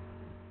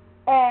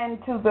 and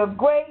to the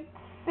great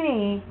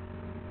sea,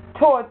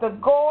 toward the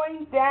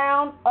going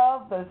down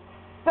of the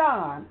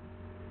sun,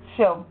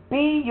 shall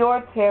be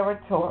your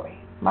territory.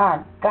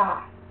 My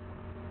God.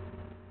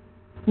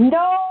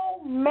 No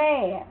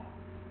man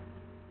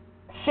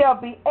shall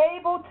be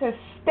able to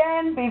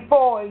stand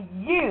before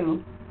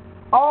you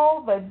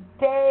all the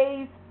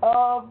days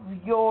of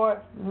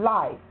your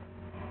life.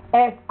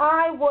 As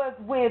I was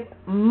with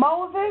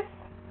Moses,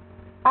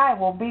 I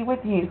will be with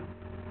you.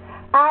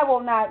 I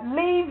will not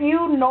leave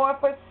you nor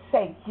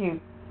forsake you.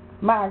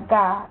 My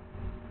God,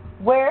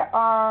 where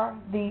are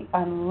the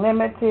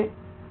unlimited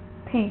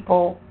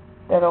people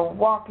that are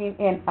walking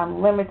in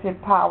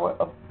unlimited power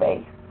of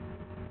faith?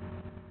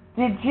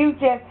 Did you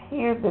just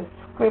hear the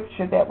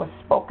scripture that was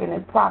spoken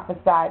and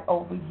prophesied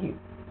over you?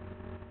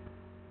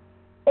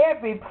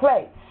 every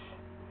place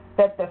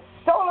that the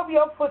sole of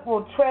your foot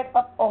will tread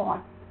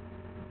upon.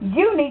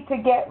 You need to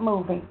get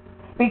moving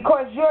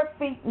because your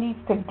feet needs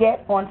to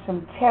get on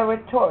some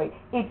territory.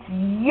 It's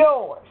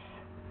yours.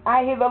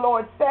 I hear the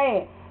Lord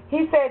saying,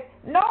 He said,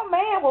 no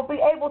man will be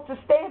able to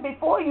stand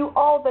before you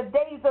all the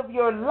days of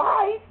your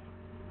life.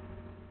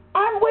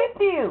 I'm with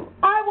you.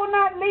 I will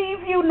not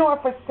leave you nor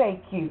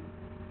forsake you.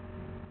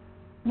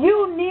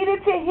 You needed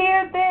to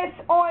hear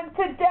this on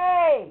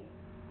today.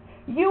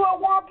 You are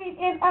walking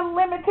in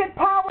unlimited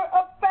power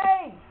of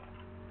faith.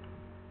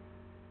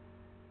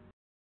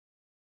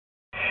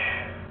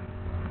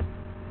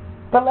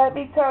 But let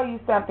me tell you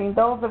something.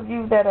 Those of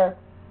you that are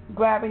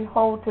grabbing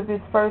hold to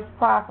this first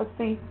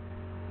prophecy,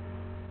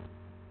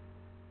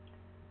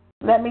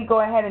 let me go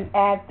ahead and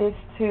add this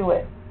to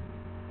it,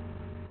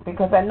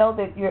 because I know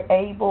that you're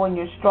able and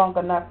you're strong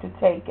enough to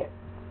take it.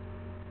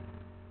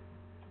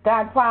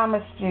 God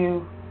promised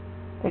you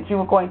that you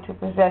were going to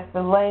possess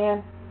the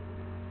land.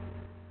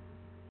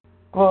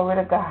 Glory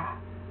to God.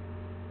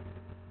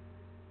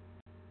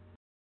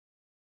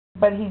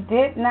 But He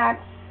did not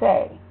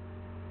say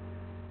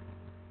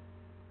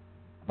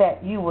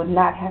that you would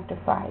not have to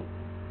fight.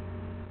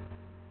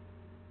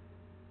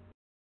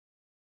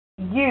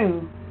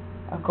 You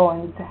are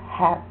going to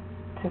have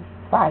to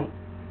fight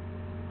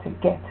to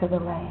get to the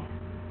land.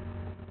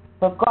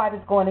 But God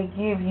is going to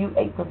give you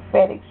a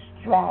prophetic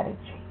strategy.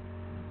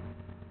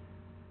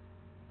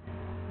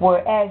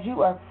 Whereas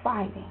you are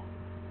fighting,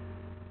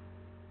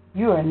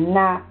 you are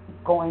not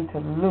going to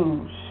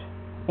lose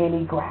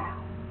any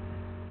ground.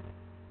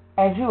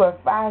 As you are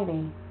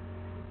fighting,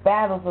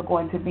 battles are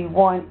going to be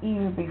won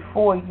even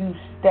before you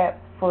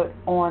step foot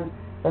on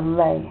the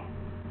land.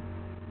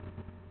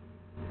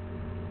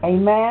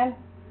 Amen?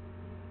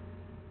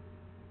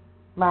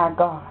 My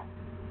God.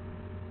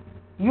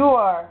 You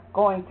are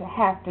going to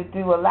have to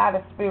do a lot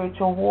of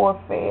spiritual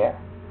warfare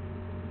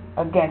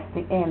against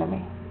the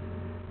enemy.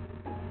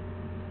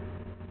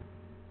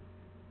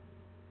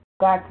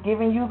 God's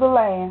given you the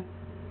land,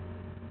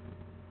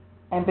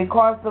 and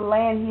because the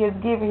land He has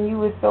given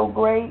you is so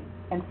great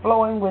and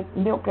flowing with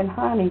milk and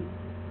honey,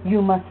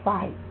 you must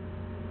fight.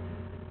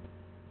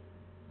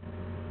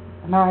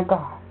 My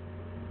God.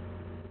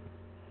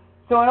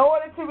 So in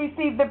order to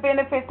receive the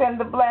benefits and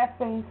the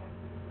blessings,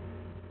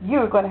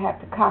 you're going to have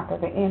to conquer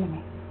the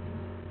enemy.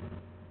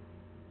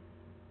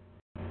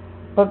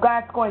 But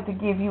God's going to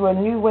give you a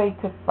new way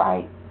to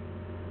fight,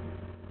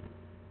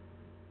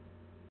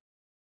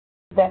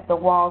 that the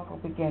walls will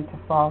begin to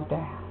fall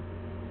down.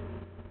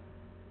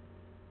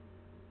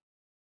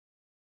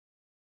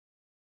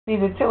 See,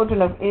 the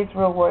children of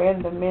Israel were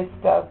in the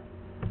midst of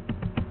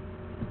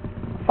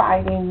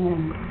fighting,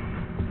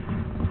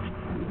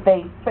 and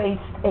they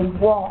faced a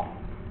wall.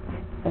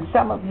 And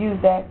some of you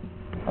that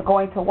are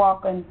going to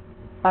walk in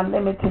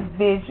unlimited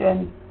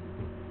vision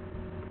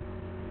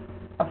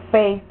of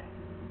faith,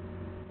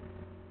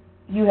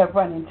 you have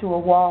run into a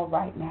wall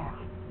right now.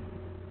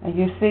 And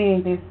you're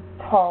seeing this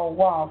tall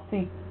wall.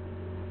 See,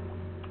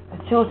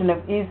 the children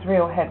of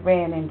Israel had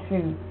ran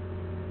into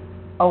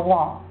a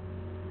wall.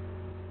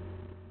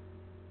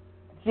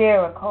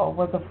 Jericho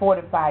was a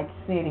fortified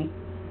city,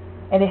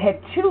 and it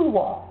had two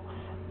walls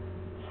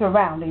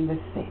surrounding the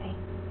city.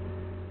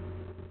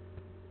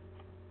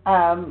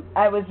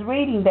 I was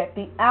reading that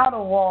the outer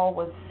wall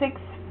was 6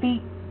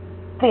 feet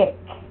thick.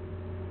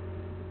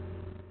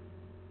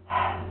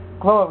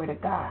 Glory to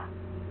God.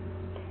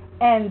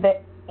 And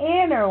the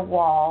inner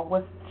wall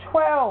was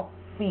 12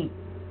 feet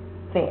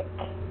thick.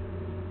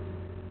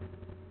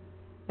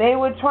 They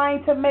were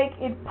trying to make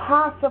it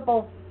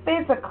possible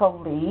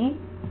physically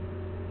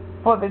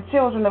for the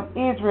children of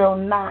Israel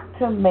not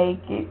to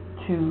make it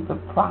to the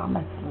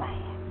promised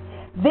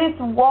land. This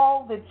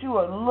wall that you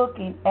are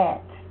looking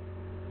at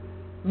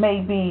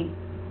may be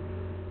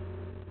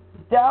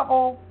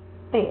double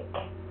thick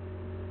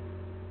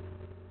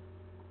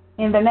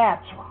in the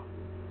natural.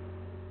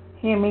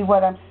 Hear me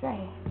what I'm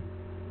saying.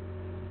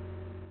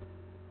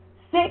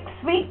 6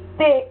 feet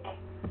thick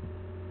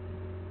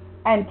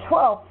and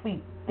 12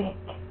 feet thick.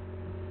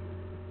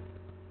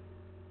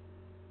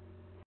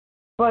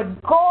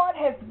 But God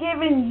has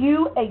given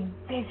you a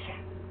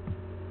vision.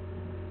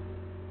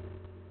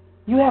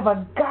 You have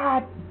a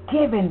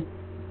God-given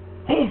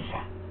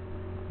vision.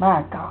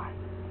 My God.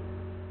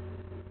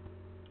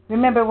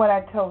 Remember what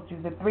I told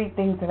you, the 3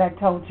 things that I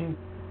told you.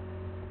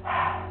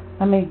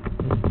 Let me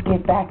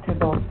get back to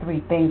those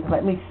 3 things.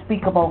 Let me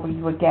speak them over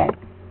you again.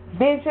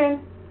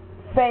 Vision,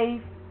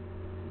 faith,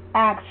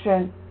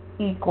 action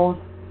equals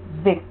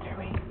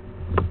victory.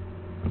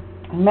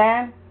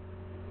 Amen?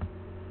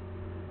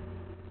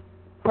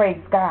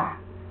 Praise God.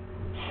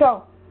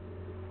 So,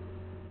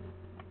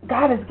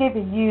 God has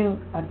given you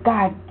a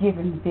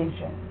God-given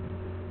vision.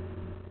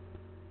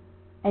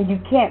 And you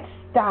can't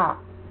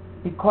stop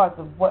because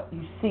of what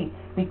you see,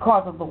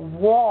 because of the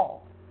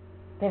wall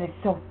that is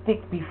so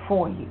thick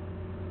before you.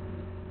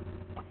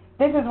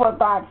 This is what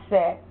God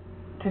said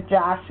to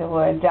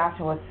Joshua in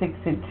Joshua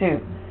 6:2.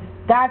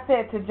 God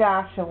said to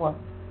Joshua,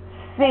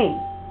 see,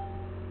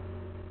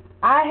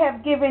 I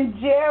have given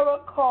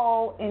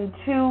Jericho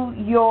into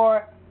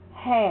your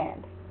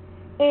hand,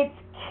 its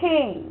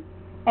king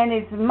and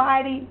its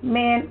mighty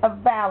men of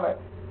valor.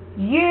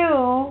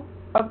 You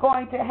are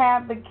going to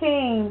have the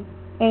king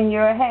in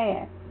your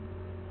hand.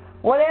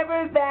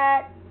 Whatever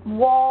that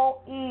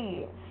wall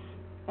is,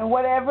 and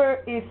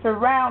whatever is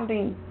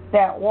surrounding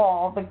that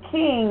wall, the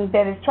king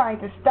that is trying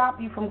to stop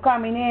you from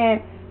coming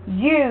in,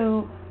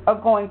 you are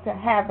going to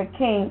have the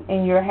king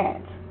in your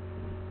hands.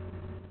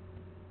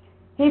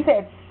 He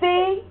said,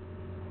 see,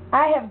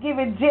 I have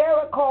given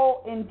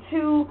Jericho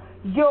into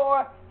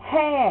your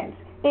hands,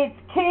 its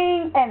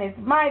king and its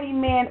mighty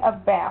men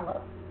of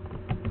valor.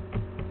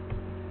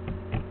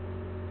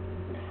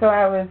 So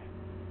I was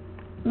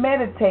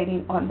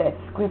meditating on that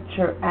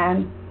scripture,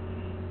 and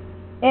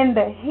in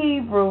the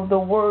Hebrew, the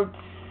word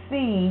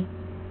see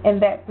in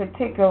that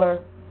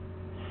particular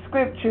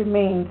scripture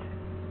means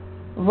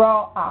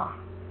ra'ah.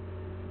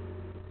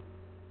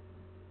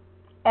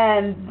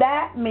 And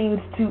that means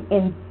to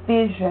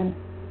envision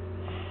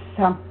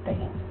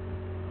something.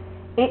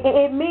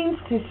 It means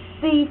to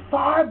see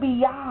far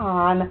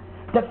beyond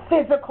the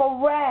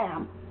physical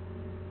realm.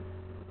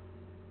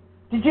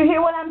 Did you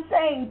hear what I'm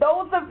saying?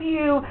 Those of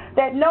you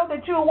that know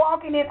that you're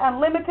walking in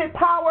unlimited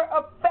power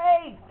of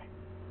faith,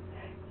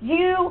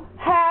 you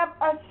have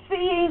a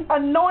seeing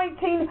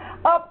anointing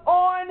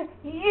upon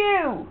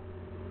you.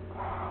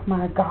 Oh,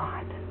 my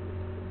God.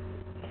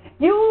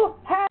 You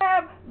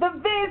have the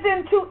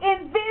vision to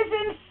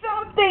envision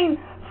something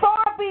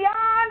far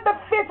beyond the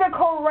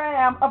physical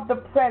realm of the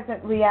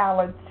present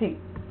reality.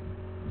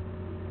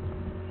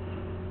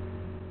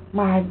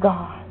 My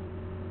God.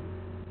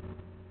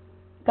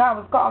 God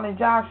was calling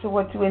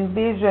Joshua to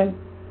envision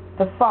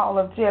the fall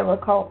of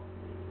Jericho.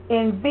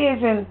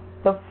 Envision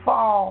the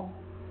fall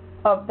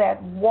of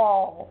that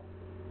wall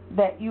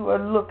that you are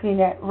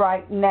looking at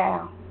right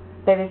now,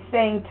 that is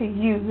saying to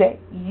you that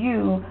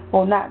you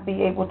will not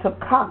be able to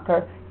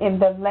conquer in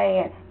the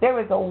land. There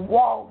is a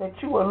wall that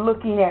you are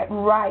looking at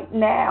right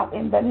now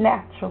in the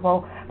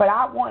natural, but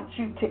I want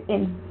you to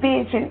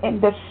envision in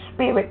the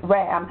spirit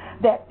realm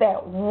that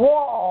that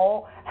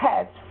wall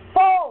has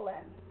fallen.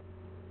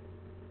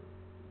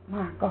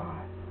 My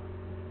God.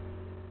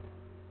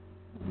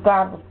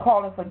 God was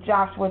calling for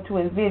Joshua to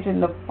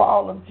envision the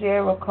fall of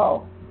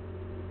Jericho.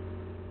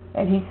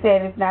 And he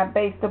said it's not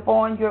based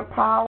upon your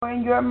power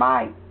and your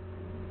might,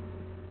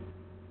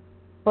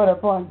 but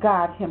upon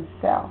God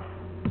himself.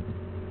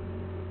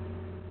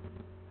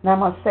 Now I'm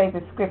going to say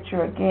the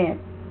scripture again.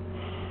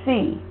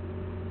 See,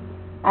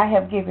 I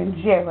have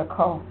given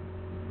Jericho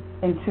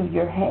into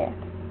your hand.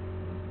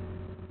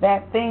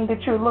 That thing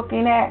that you're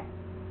looking at,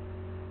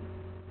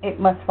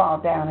 it must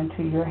fall down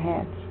into your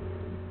hands.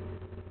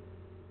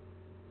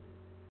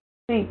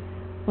 See,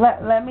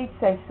 let me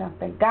say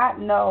something. God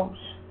knows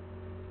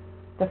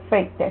the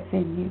faith that's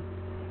in you.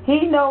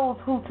 He knows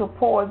who to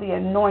pour the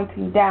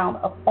anointing down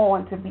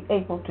upon to be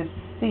able to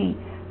see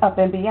up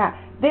and beyond.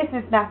 This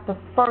is not the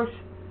first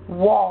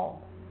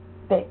wall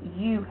that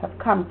you have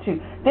come to.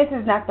 This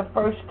is not the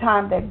first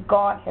time that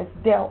God has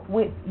dealt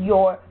with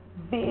your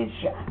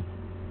vision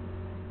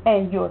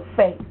and your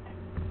faith.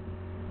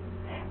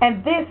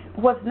 And this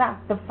was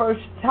not the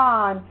first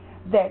time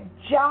that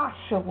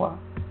Joshua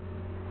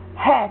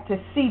had to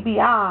see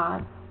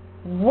beyond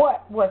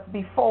what was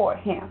before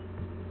him.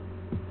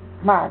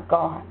 My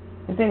God,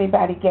 is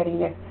anybody getting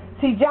this?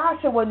 See,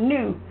 Joshua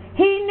knew.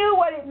 He knew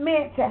what it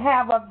meant to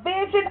have a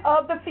vision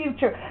of the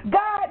future.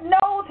 God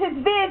knows his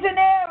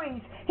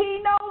visionaries.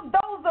 He knows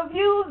those of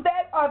you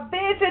that are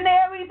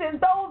visionaries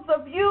and those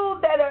of you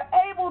that are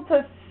able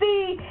to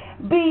see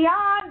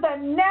beyond the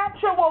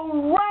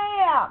natural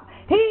realm.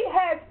 He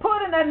has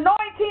put an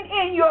anointing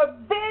in your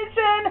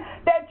vision,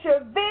 that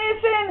your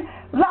vision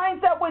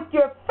lines up with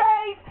your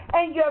faith,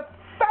 and your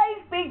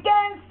faith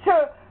begins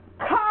to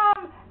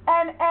come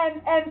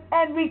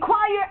and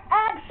require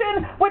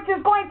action, which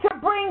is going to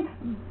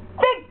bring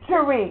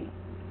victory.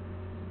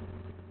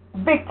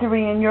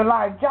 Victory in your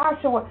life.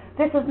 Joshua,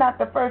 this is not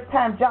the first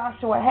time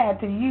Joshua had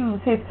to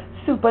use his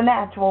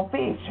supernatural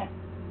vision.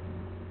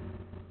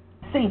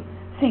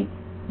 See,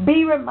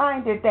 be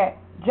reminded that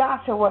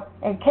Joshua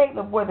and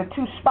Caleb were the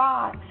two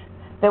spies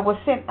that were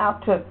sent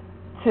out to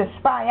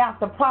spy out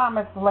the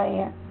promised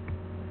land.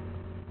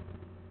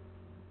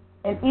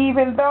 And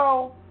even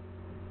though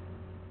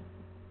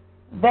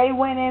they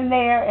went in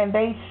there and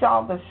they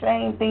saw the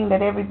same thing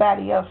that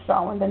everybody else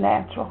saw in the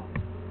natural,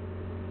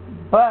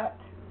 but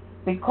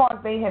because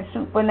they had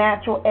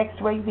supernatural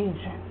X-ray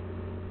vision,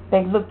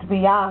 they looked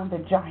beyond the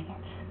giants.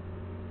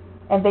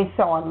 And they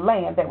saw a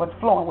land that was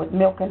flowing with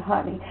milk and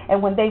honey.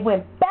 And when they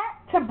went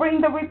back to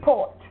bring the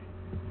report,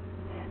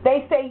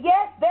 they say,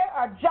 yes, there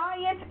are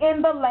giants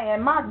in the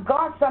land. My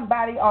God,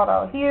 somebody ought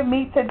to hear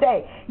me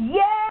today.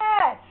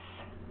 Yes.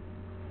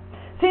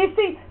 See,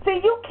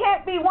 you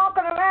can't be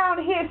walking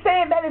around here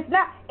saying that it's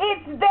not.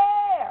 It's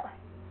there.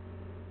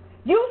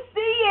 You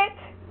see it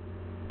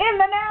in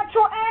the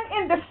natural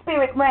and in the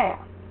spirit realm.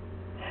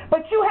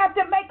 But you have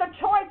to make a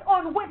choice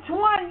on which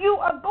one you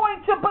are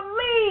going to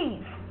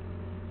believe.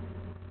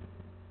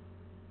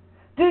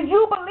 Do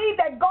you believe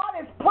that God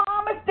has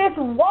promised this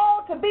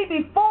wall to be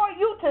before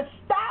you to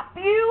stop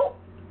you?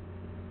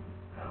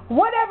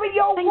 Whatever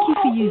your Thank wall you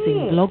for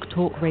using is, Blog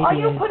Talk Radio. are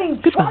you putting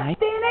Goodbye.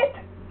 trust in it?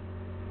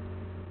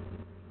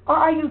 Or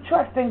are you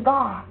trusting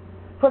God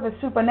for the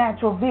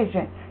supernatural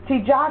vision?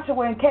 See,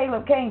 Joshua and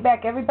Caleb came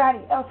back. Everybody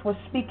else was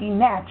speaking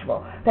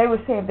natural. They were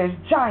saying there's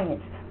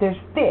giants, there's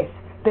this,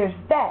 there's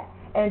that.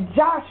 And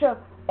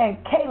Joshua and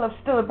Caleb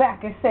stood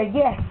back and said,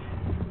 yes,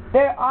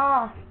 there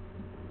are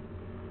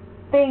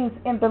things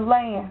in the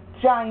land,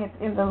 giants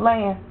in the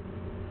land.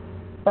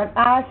 But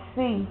I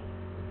see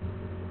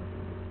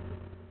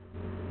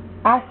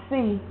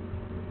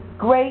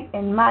great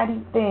and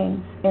mighty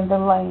things in the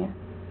land.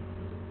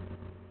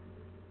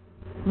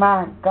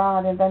 My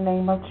God, in the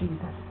name of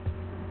Jesus.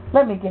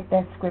 Let me get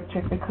that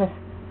scripture because,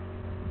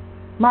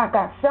 my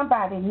God,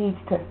 somebody needs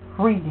to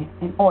read it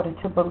in order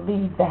to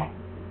believe that.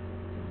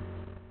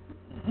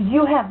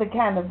 You have the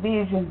kind of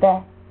vision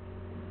that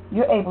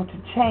you're able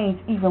to change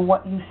even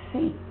what you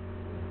see.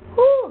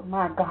 Whew,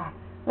 my God.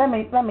 Let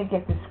me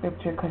get the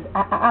scripture because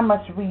I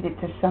must read it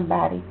to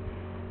somebody.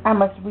 I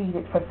must read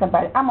it for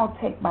somebody. I'm going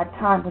to take my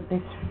time with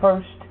this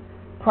first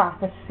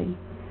prophecy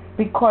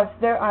because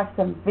there are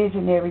some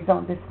visionaries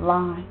on this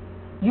line.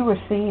 You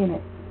are seeing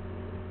it.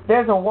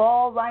 There's a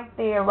wall right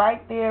there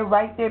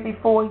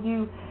before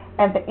you,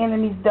 and the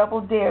enemy's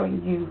double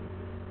daring you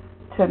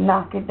to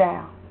knock it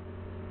down.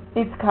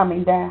 It's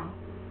coming down.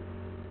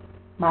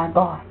 My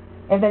God.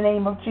 In the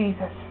name of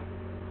Jesus.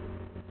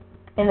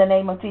 In the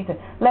name of Jesus.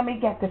 Let me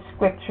get the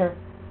scripture.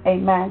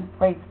 Amen.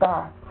 Praise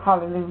God.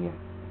 Hallelujah.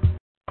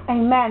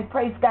 Amen.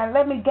 Praise God.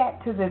 Let me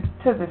get to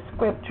the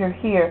scripture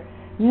here.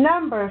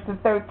 Numbers, the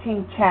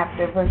 13th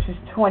chapter, verses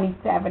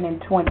 27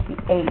 and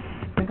 28.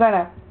 We're going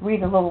to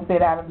read a little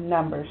bit out of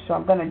Numbers, so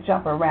I'm going to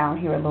jump around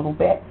here a little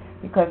bit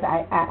because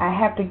I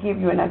have to give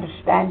you an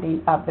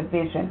understanding of the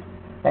vision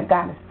that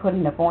God is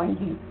putting upon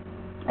you.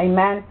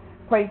 Amen.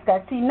 Praise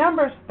God. See,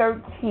 Numbers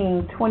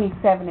 13,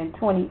 27 and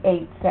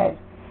 28 says,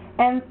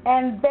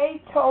 And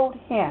they told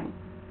him,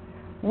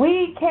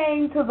 we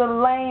came to the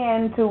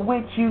land to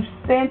which you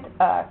sent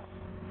us.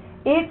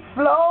 It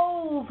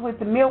flows with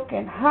milk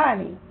and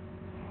honey,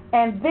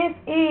 and this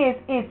is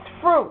its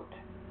fruit.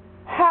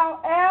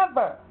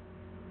 However,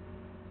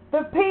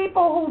 the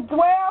people who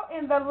dwell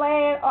in the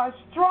land are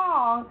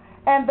strong,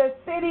 and the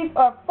cities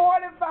are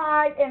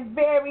fortified and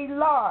very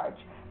large.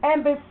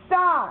 And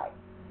besides,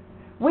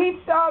 we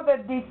saw the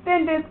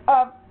descendants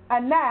of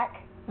Anak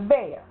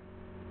there.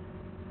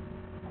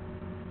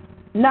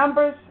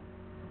 Numbers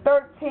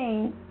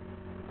 13,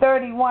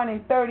 31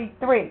 and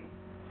 33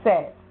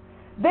 says,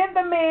 Then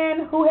the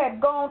man who had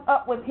gone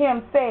up with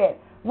him said,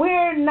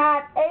 We're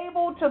not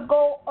able to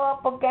go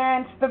up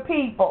against the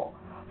people,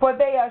 for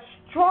they are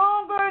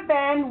stronger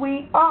than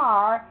we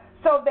are.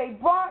 So they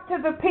brought to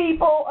the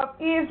people of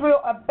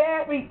Israel a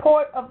bad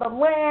report of the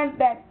land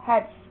that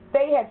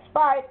they had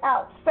spied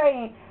out,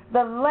 saying,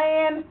 The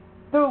land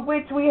through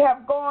which we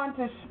have gone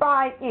to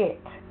spy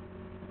it.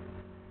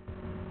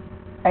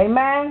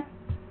 Amen.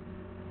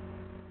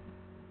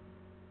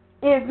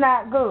 Is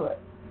not good.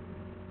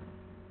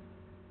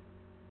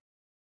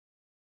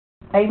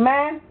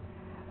 Amen.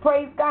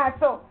 Praise God.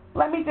 So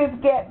let me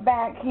just get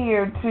back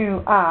here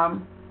to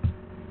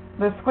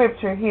the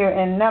scripture here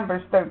in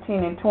Numbers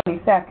 13 and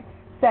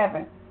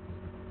 27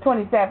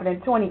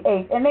 and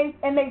 28. And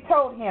they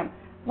told him,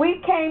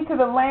 we came to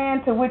the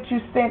land to which you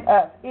sent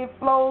us. It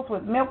flows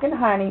with milk and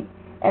honey,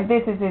 and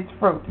this is its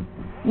fruit.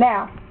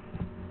 Now,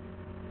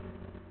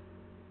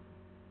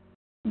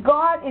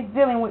 God is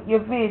dealing with your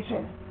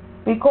vision.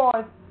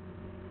 Because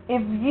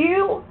if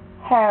you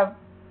have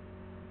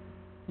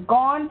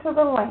gone to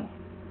the land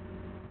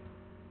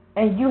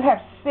and you have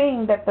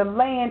seen that the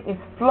land is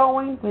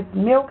flowing with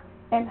milk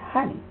and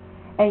honey,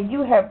 and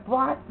you have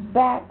brought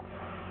back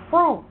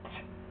fruit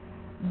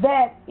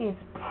that is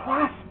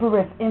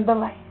prosperous in the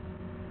land,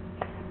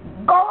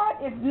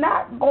 God is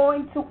not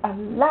going to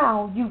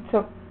allow you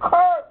to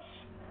curse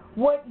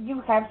what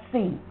you have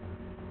seen.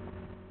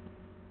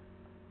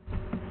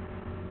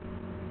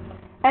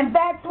 And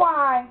that's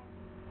why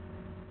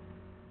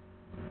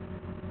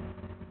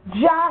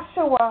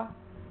Joshua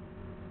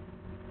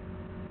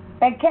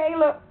and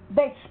Caleb,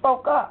 they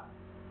spoke up.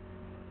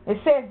 It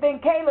says, Then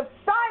Caleb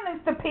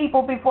silenced the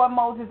people before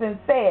Moses and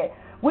said,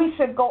 We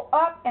should go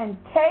up and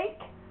take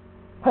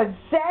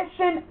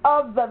possession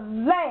of the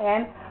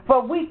land,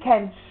 for we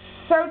can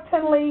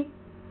certainly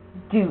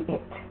do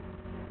it.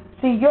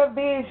 See, your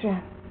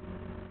vision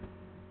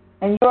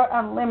and your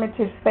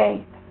unlimited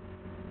faith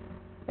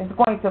is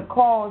going to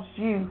cause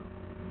you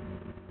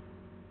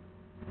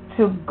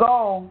to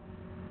go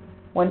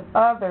when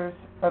others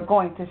are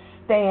going to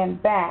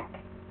stand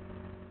back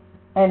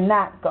and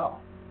not go.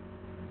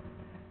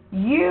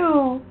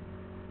 You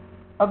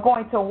are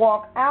going to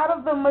walk out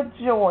of the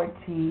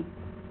majority,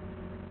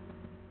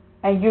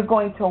 and you're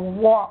going to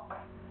walk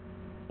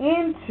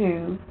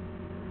into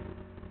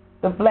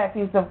the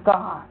blessings of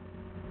God.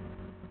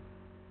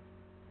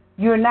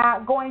 You're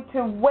not going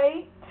to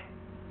wait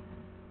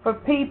for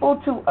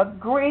people to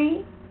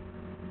agree,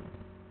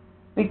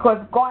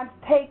 because God's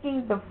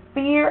taking the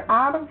fear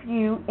out of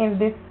you in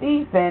this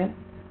season,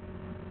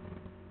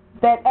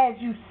 that as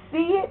you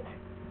see it,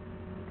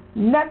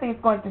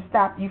 nothing's going to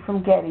stop you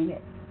from getting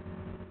it.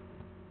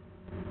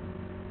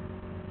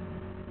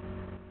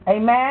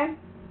 Amen?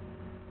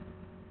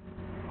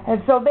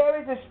 And so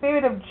there is a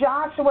spirit of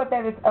Joshua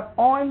that is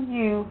upon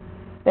you,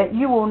 that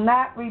you will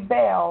not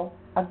rebel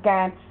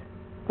against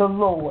the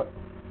Lord.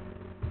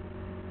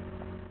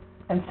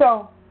 And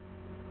so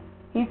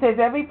he says,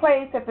 every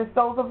place that the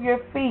soles of your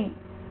feet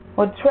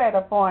will tread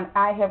upon,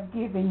 I have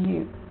given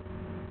you.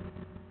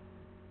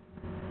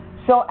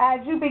 So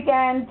as you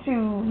began to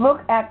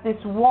look at this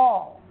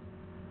wall,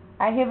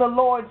 I hear the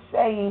Lord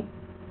saying,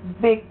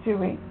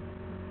 victory.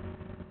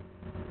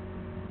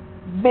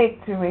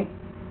 Victory.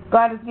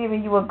 God has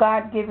given you a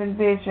God-given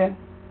vision.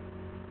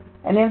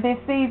 And in this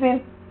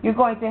season, you're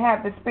going to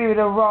have the spirit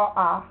of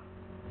Ra'ah.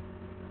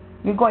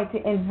 You're going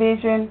to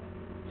envision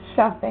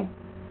something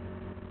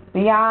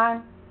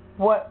beyond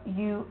what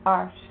you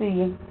are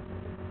seeing.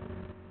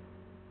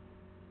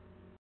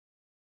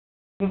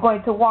 You're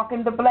going to walk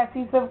in the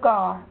blessings of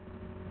God.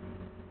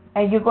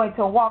 And you're going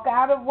to walk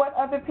out of what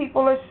other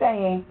people are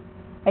saying,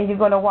 and you're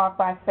going to walk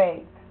by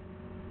faith.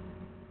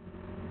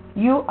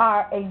 You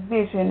are a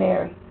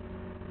visionary,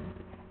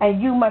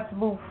 and you must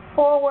move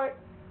forward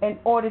in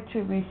order to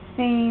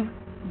receive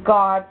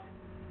God's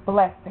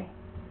blessing.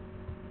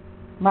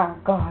 My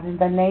God, in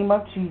the name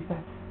of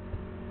Jesus.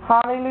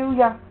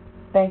 Hallelujah.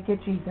 Thank you,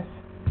 Jesus.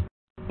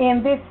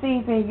 In this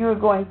season, you're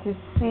going to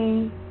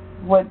see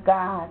what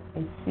God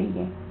is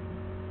seeing.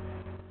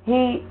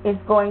 He is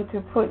going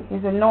to put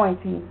His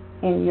anointing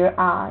in your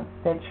eyes,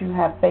 that you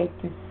have faith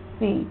to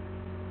see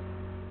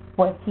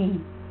what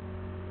He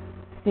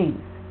sees.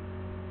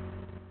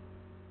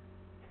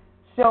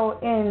 So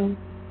in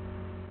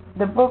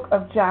the book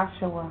of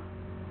Joshua,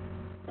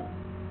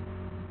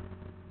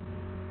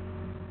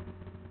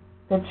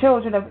 the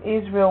children of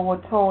Israel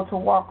were told to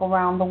walk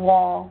around the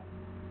wall,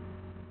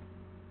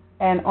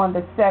 and on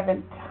the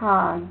seventh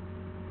time,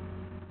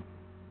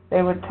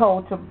 they were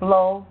told to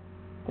blow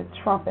the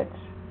trumpets.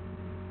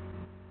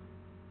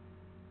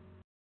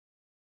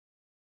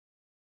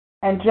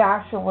 And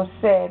Joshua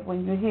said,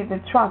 when you hear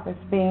the trumpets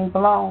being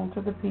blown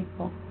to the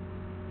people,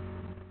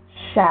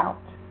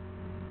 shout,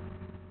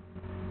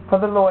 for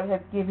the Lord has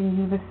given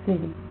you the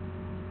city.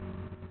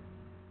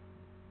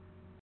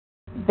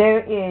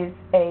 There is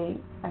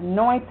an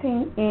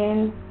anointing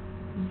in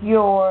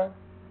your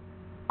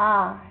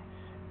eyes,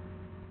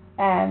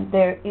 and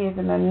there is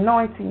an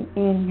anointing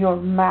in your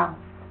mouth.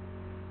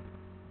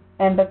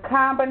 And the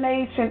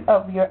combination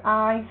of your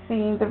eyes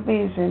seeing the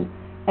vision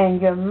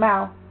and your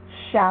mouth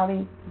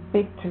shouting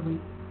victory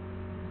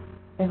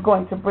is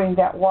going to bring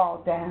that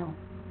wall down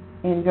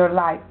in your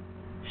life.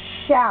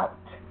 Shout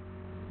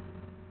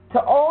to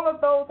all of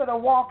those that are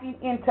walking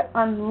into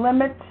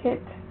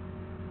unlimited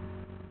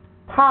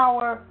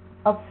power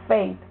of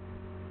faith.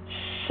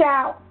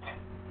 Shout.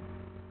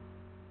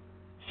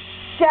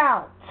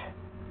 Shout.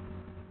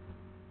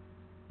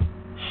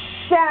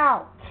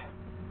 Shout.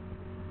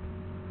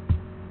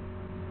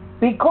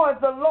 Because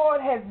the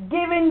Lord has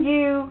given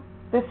you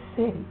the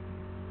city.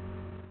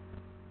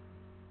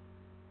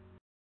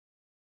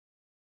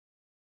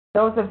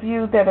 Those of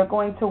you that are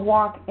going to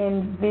walk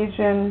in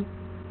vision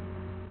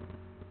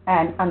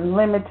and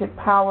unlimited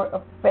power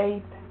of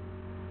faith,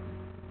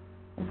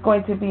 it's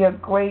going to be a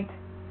great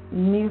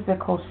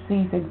musical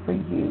season for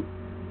you,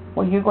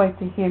 where you're going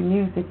to hear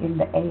music in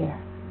the air.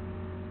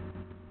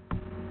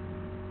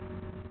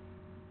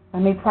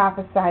 Let me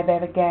prophesy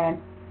that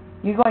again.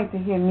 You're going to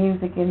hear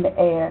music in the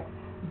air,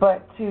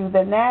 but to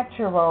the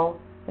natural,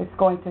 it's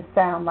going to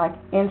sound like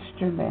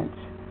instruments.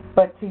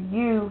 But to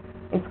you,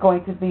 it's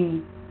going to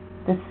be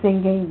the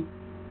singing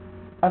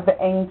of the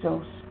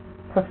angels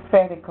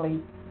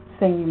prophetically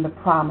singing the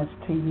promise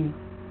to you.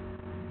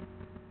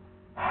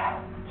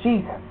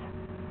 Jesus.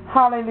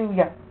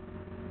 Hallelujah.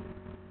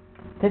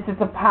 This is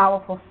a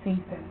powerful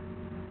season.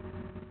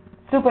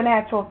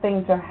 Supernatural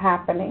things are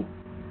happening.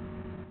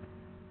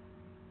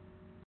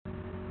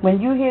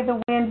 When you hear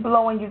the wind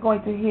blowing, you're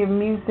going to hear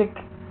music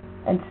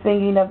and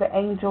singing of the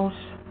angels.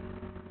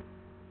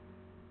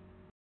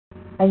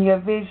 And your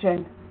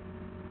vision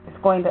is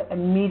going to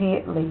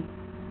immediately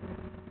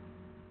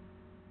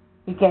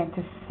begin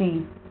to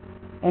see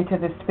into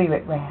the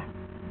spirit realm.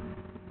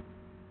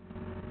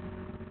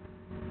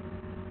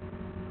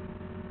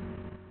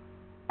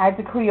 I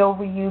decree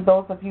over you,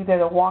 those of you that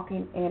are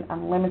walking in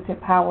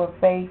unlimited power of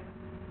faith,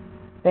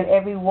 that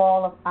every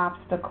wall of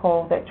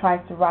obstacle that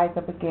tries to rise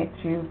up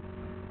against you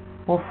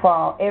will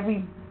fall.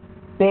 Every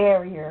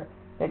barrier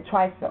that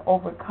tries to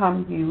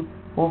overcome you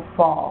will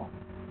fall.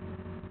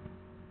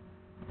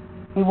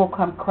 It will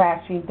come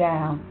crashing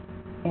down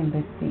in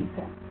this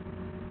season.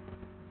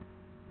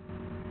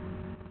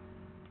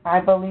 I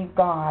believe,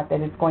 God, that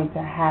it's going to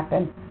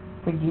happen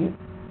for you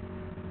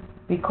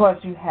because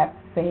you have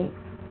faith.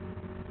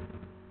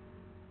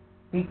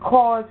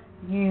 Because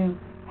you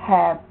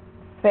have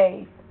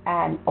faith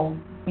and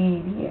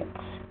obedience,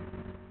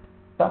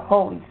 the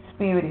Holy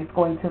Spirit is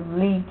going to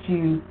lead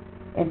you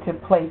into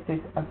places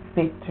of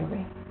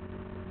victory.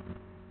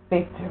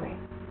 Victory.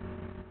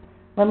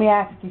 Let me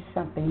ask you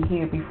something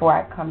here before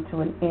I come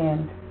to an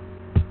end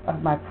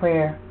of my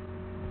prayer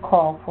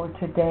call for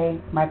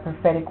today, my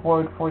prophetic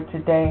word for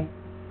today.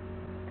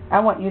 I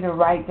want you to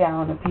write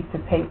down on a piece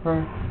of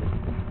paper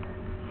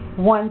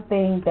one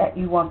thing that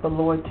you want the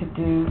Lord to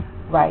do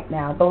right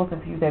now. Those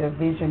of you that are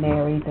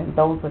visionaries and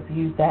those of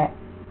you that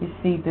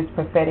receive this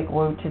prophetic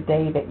word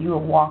today, that you are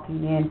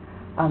walking in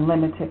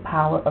unlimited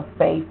power of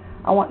faith,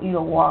 I want you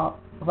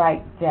to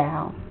write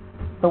down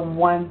the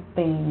one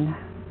thing.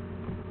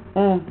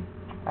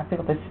 I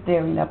feel the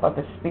stirring up of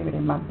the Spirit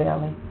in my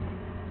belly.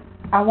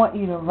 I want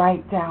you to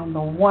write down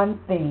the one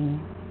thing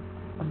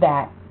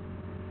that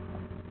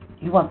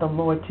you want the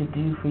Lord to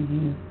do for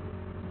you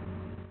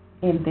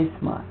in this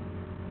month.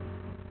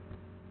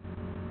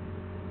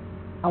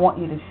 I want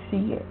you to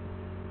see it.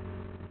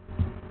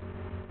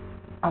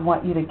 I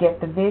want you to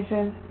get the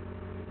vision.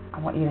 I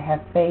want you to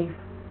have faith.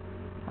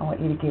 I want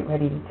you to get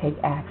ready to take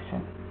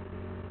action.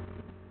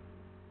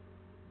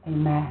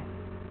 Amen.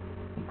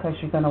 Because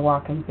you're going to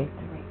walk in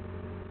victory.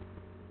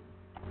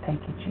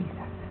 Thank you, Jesus.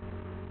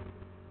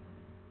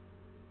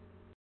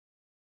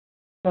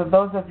 So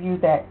those of you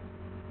that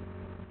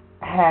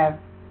have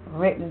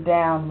written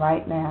down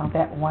right now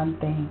that one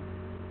thing,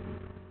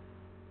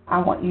 I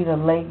want you to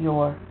lay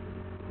your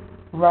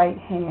right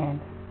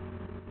hand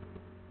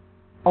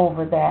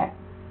over that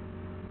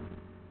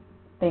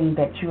thing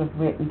that you have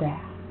written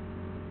down.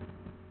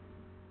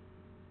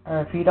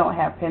 Or if you don't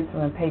have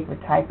pencil and paper,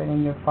 type it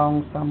in your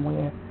phone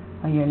somewhere,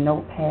 on your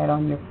notepad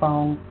on your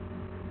phone.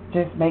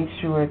 Just make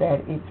sure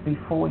that it's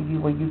before you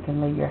where you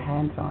can lay your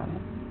hands on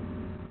it.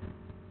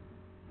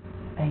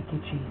 Thank you,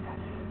 Jesus.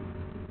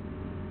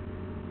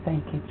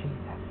 Thank you,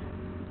 Jesus.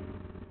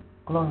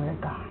 Glory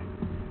to God.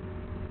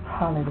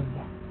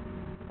 Hallelujah.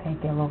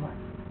 Thank you, Lord.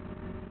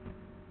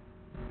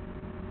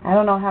 I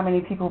don't know how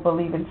many people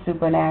believe in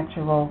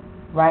supernatural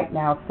right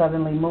now,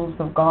 suddenly moves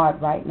of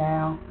God right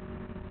now.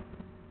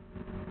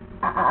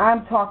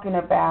 I'm talking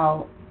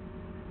about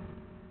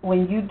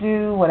when you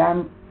do what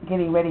I'm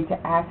getting ready to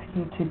ask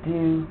you to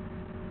do.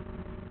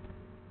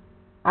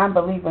 I'm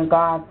believing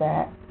God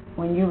that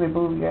when you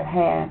remove your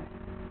hand,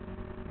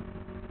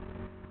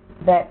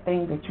 that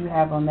thing that you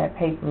have on that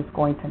paper is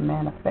going to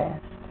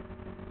manifest.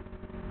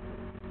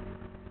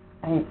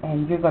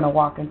 And you're going to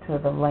walk into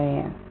the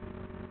land.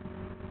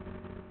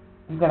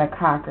 You're going to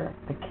conquer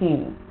the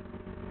king.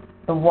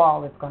 The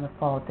wall is going to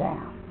fall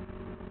down.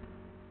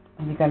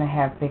 And you're going to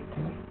have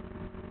victory.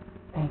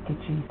 Thank you,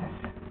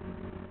 Jesus.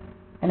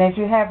 And as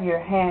you have your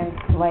hands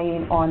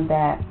laying on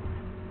that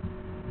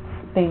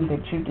thing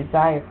that you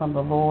desire from the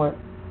Lord,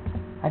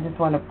 I just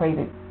want to pray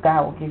that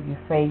God will give you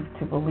faith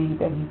to believe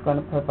that He's going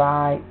to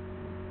provide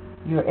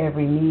your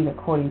every need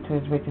according to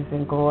His riches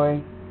and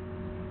glory.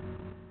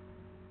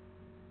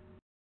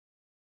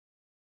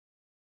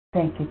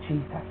 Thank you,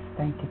 Jesus.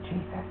 Thank you,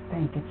 Jesus.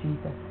 Thank you,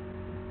 Jesus.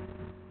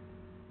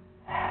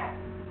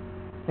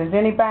 If there's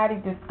anybody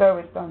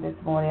discouraged on this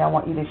morning, I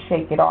want you to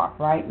shake it off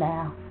right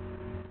now.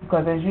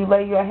 Because as you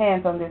lay your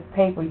hands on this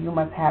paper, you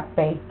must have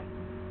faith.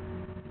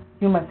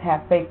 You must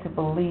have faith to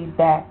believe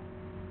that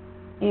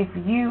if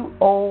you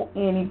owe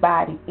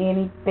anybody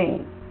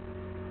anything,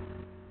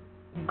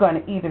 you're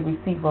going to either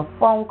receive a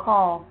phone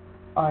call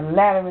or a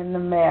letter in the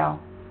mail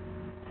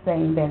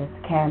saying that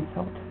it's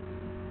canceled.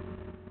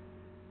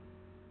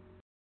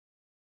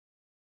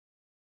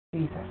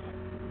 Jesus.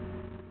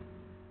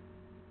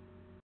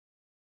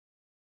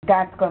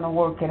 God's going to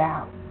work it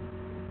out.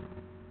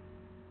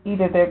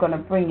 Either they're going to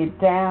bring it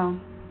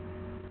down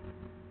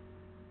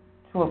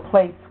to a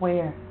place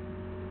where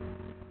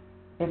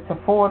it's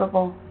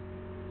affordable,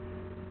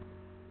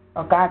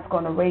 or God's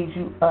going to raise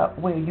you up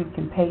where you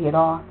can pay it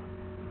off.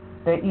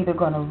 They're either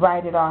going to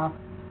write it off,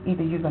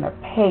 either you're going to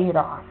pay it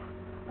off,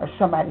 or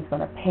somebody's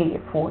going to pay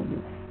it for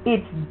you.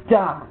 It's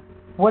done.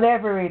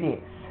 Whatever it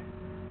is.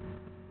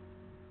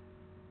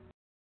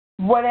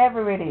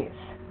 Whatever it is,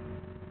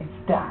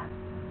 it's done.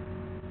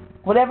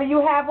 Whatever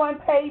you have on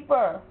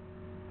paper,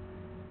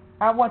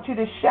 I want you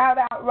to shout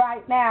out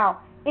right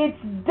now, it's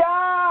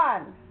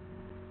done.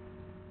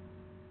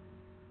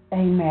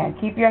 Amen.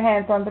 Keep your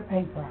hands on the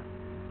paper.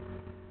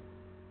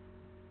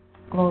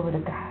 Glory to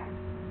God.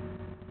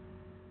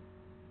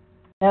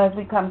 Now as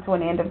we come to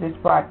an end of this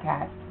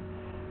broadcast,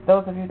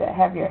 those of you that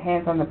have your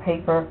hands on the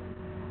paper,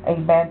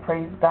 amen,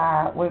 praise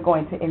God, we're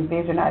going to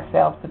envision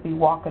ourselves to be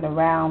walking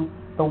around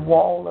the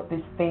wall of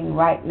this thing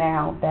right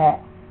now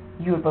that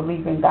you are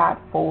believing God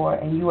for,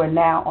 and you are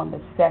now on the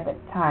 7th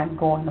time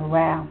going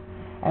around.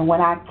 And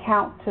when I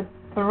count to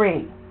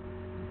 3,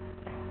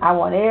 I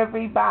want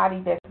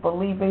everybody that's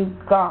believing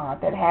God,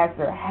 that has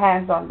their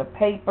hands on the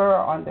paper or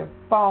on their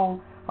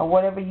phone or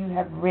whatever you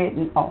have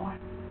written on,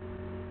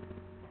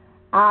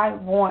 I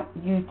want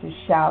you to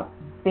shout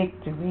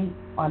victory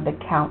on the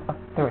count of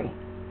 3.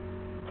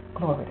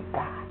 Glory to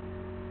God.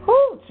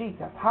 Whoo,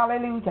 Jesus.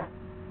 Hallelujah.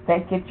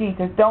 Thank you,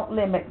 Jesus. Don't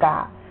limit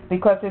God.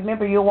 Because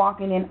remember, you're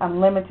walking in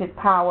unlimited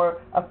power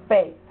of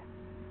faith.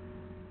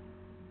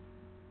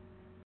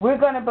 We're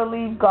going to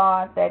believe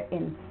God that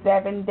in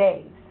 7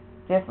 days,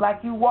 just like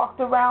you walked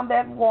around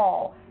that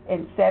wall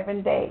in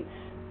 7 days,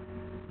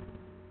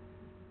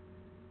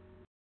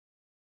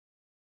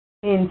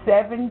 in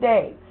 7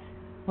 days,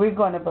 we're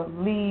going to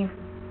believe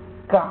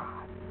God.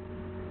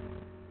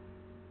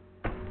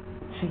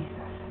 Jesus.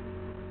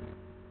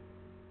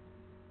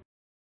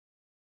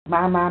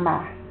 My.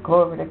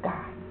 Glory to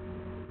God.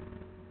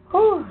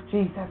 Whew,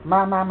 Jesus.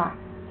 My.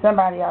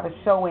 Somebody ought to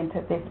sow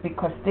into this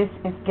because this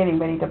is getting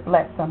ready to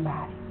bless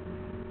somebody.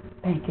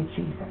 Thank you,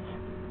 Jesus.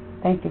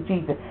 Thank you,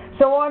 Jesus.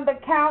 So on the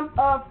count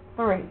of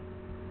 3.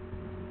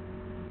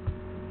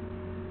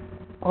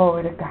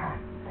 Glory to God.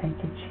 Thank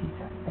you,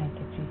 Jesus. Thank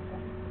you,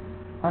 Jesus.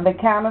 On the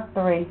count of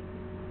 3,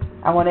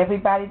 I want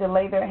everybody to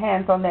lay their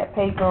hands on that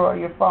paper or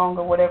your phone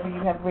or whatever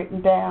you have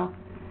written down,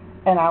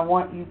 and I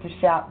want you to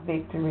shout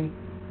victory.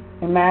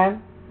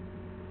 Amen?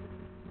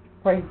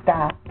 Praise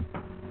God.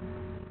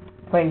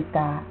 Praise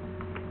God.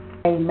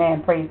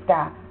 Amen. Praise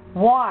God.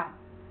 1,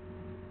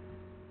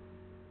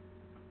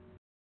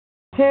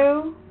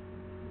 2,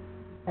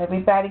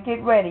 everybody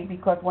get ready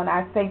because when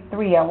I say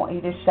 3, I want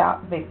you to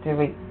shout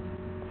victory.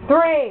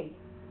 3.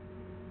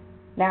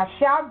 Now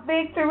shout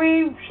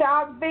victory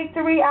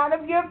out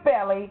of your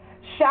belly.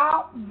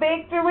 Shout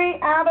victory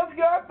out of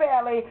your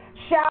belly.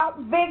 Shout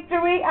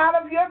victory out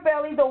of your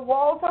belly. The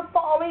walls are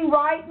falling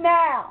right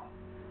now.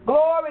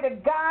 Glory to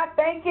God.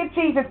 Thank you,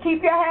 Jesus.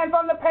 Keep your hands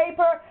on the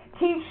paper.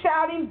 Keep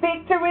shouting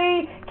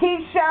victory. Keep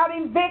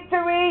shouting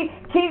victory.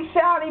 Keep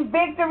shouting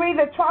victory.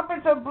 The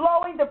trumpets are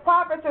blowing. The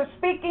prophets are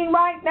speaking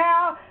right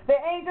now. The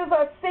angels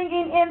are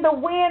singing in the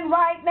wind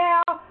right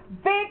now.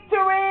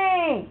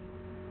 Victory.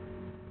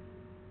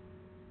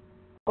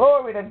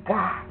 Glory to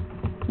God.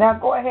 Now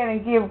go ahead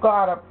and give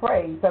God a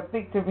praise, a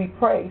victory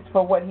praise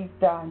for what He's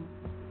done.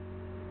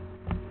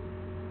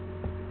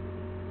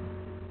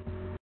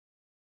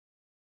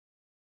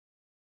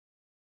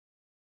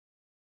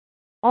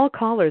 All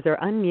callers are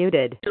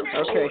unmuted.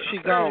 Okay, she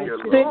gone.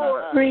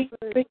 Victory,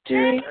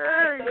 victory,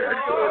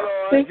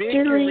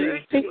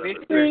 victory,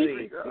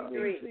 victory,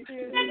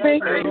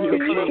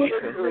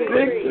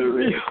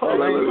 victory,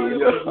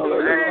 hallelujah,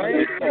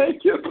 hallelujah.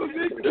 Thank you for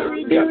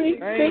victory.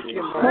 Thank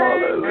you,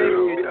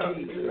 hallelujah.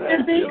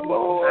 Thank you,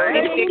 Lord.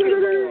 Thank you,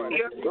 Lord.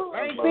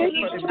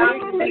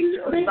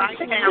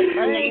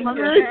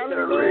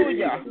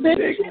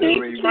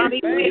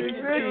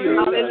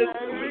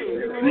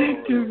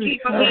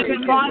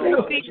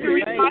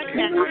 Victory right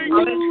now.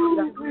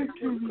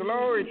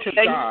 Glory to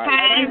God.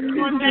 Thank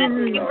you on that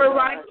paper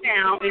right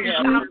now and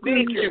shout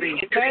victory.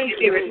 Thank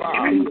you,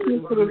 Father.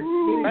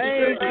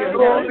 Thank you.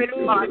 Glory to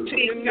God.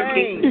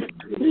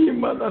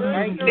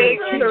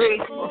 Victory.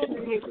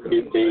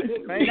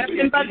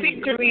 Nothing but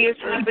victory is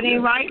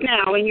happening right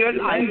now in your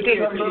life.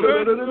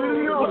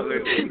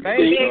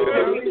 Thank you.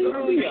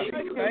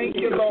 Thank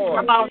you,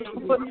 Lord.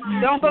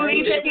 Don't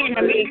believe the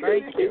enemy.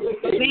 Thank you.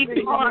 Believe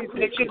God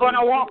that you're going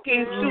to walk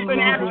in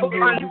supernatural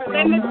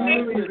unlimited.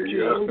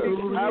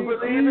 I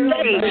believe in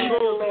you,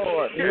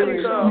 Lord.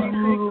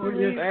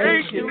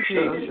 Thank you,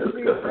 Jesus.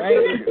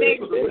 Thank you.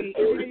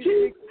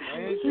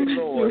 Thank you,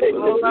 Lord. Thank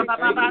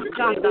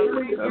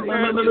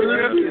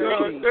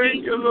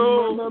you,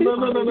 Lord.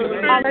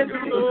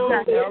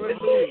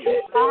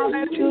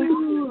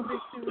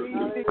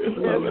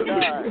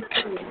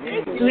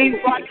 Believe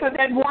God for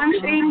that one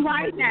thing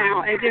right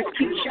now and just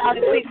keep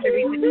shouting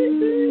victory.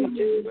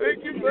 Thank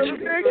you, brother.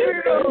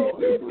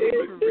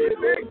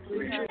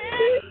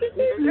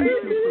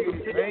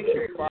 Thank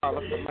you,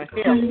 Father, for my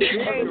help.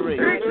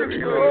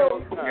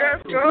 Yes,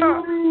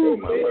 God.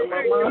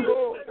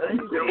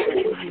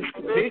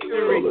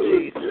 Victory,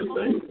 Jesus.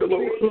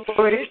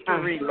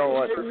 Victory,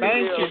 Lord.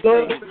 Thank you,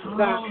 Jesus.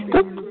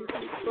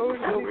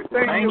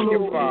 Thank you,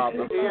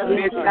 Father.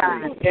 Yes, God.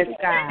 Yes,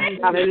 God.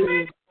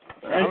 Hallelujah.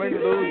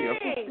 Hallelujah.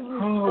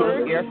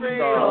 Yes,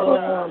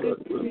 God.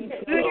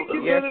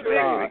 Yes,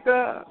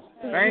 God.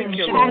 Thank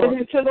you, Lord.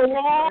 Until the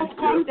walls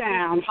come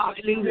down.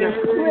 Hallelujah.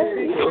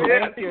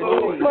 Thank you,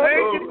 Lord.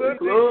 Thank you,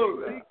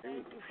 Lord.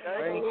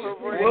 Thank you,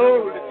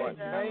 Lord.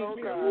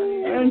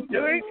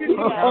 Thank you.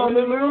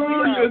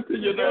 Hallelujah to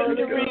your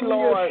name,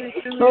 Lord.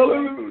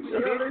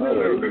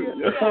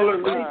 Hallelujah.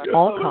 Hallelujah.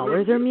 All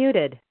callers are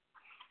muted.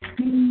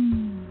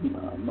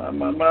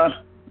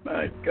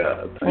 My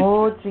God.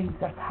 Oh,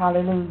 Jesus.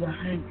 Hallelujah.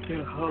 Thank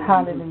you.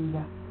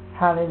 Hallelujah.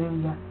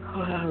 Hallelujah.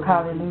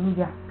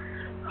 Hallelujah.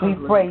 We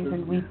praise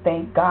and we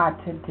thank God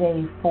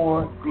today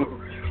for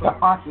the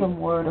awesome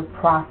word of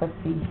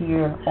prophecy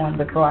here on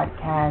the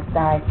broadcast.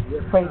 I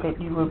pray that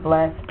you were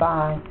blessed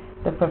by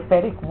the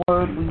prophetic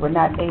word. We were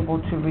not able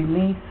to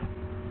release,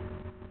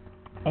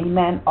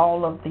 amen,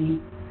 all of the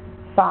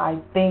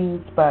 5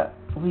 things, but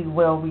we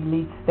will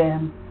release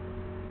them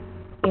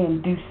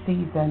in due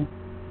season.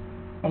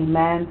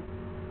 Amen.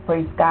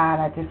 Praise God.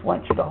 I just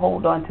want you to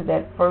hold on to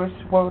that first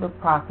word of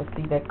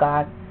prophecy that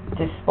God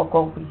just spoke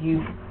over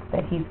you,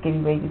 that He's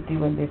getting ready to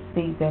do in this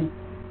season.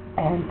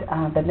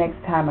 And the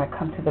next time I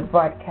come to the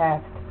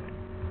broadcast,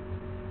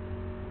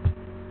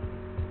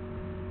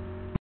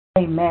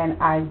 amen,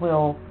 I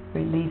will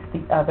release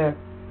the other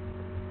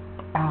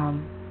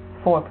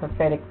for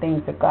prophetic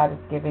things that God is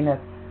giving us.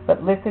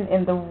 But listen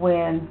in the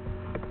wind,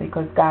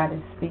 because God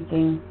is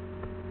speaking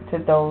to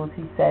those.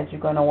 He says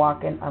you're going to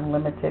walk in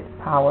unlimited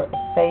power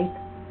of faith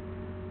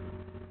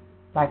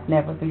like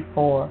never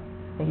before.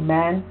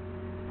 Amen.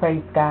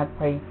 Praise God,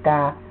 praise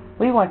God.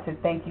 We want to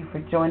thank you for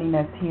joining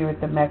us here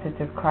at the Message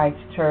of Christ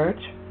Church.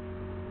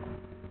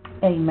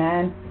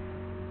 Amen.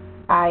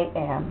 I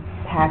am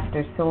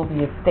Pastor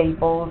Sylvia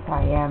Staples.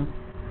 I am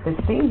the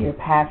senior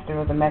pastor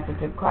of the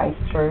Message of Christ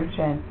Church,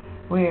 and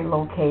we are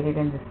located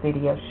in the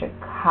city of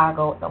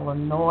Chicago,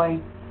 Illinois.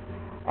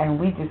 And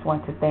we just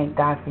want to thank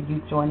God for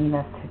you joining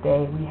us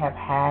today. We have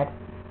had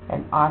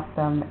an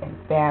awesome and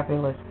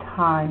fabulous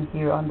time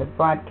here on the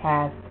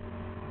broadcast.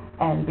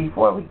 And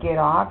before we get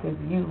off, if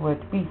you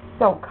would be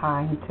so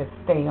kind to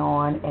stay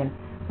on and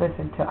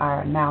listen to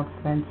our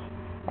announcements.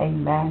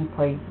 Amen.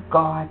 Praise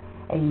God.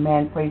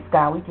 Amen. Praise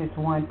God. We just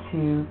want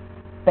to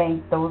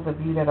thank those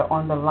of you that are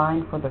on the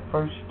line for the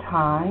first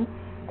time.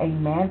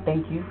 Amen.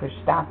 Thank you for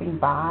stopping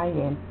by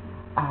and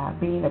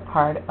being a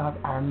part of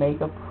our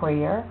mega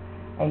prayer.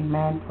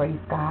 Amen. Praise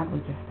God. We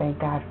just thank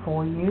God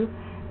for you.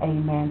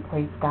 Amen.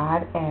 Praise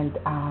God. And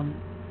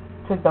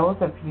to those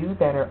of you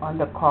that are on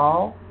the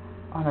call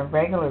on a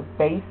regular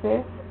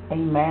basis,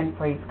 amen.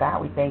 Praise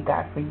God. We thank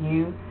God for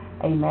you.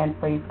 Amen.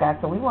 Praise God.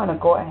 So we want to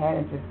go ahead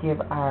and just give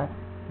our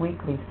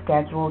weekly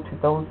schedule to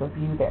those of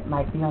you that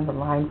might be on the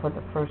line for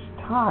the first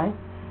time.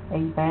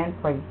 Amen.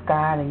 Praise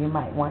God. And you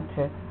might want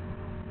to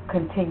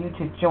continue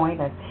to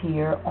join us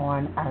here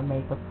on our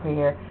mega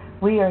prayer.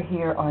 We are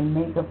here on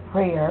mega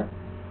prayer.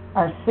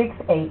 Our 6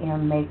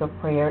 a.m. mega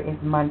prayer is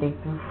Monday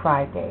through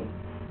Friday.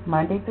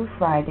 Monday through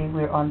Friday,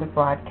 we're on the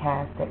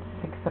broadcast at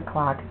 6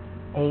 o'clock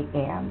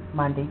a.m.,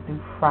 Monday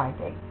through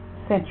Friday,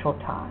 Central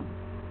Time.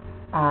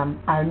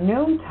 Our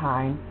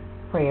noontime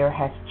prayer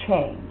has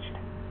changed.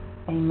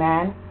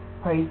 Amen.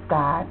 Praise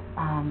God.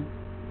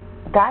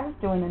 God is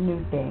doing a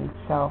new thing,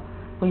 so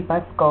we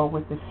must go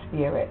with the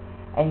Spirit.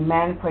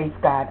 Amen. Praise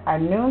God. Our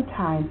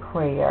noontime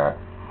prayer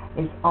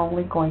is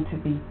only going to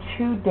be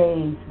 2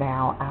 days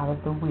now out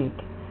of the week.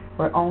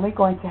 We're only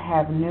going to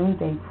have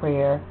noonday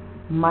prayer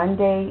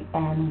Monday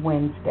and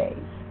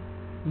Wednesdays.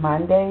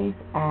 Mondays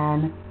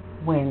and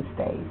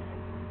Wednesdays.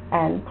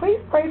 And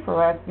please pray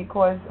for us,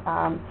 because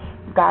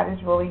God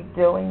is really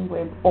dealing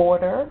with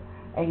order.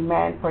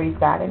 Amen. Praise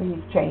God. And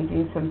He's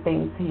changing some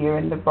things here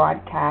in the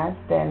broadcast.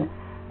 And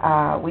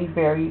we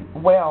very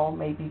well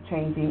may be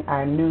changing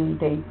our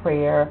noonday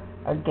prayer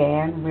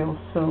again real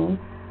soon.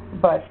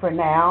 But for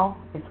now,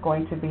 it's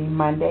going to be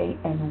Monday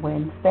and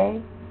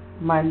Wednesday.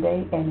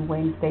 Monday and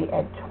Wednesday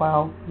at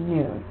 12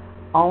 noon.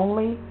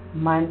 Only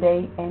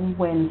Monday and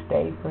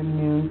Wednesday for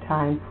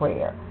noontime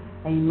prayer.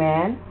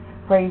 Amen.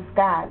 Praise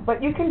God.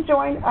 But you can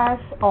join us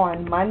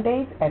on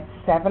Mondays at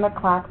 7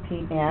 o'clock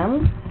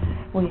p.m.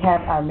 We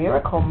have our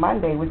Miracle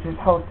Monday, which is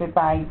hosted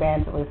by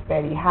Evangelist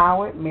Betty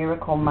Howard.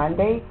 Miracle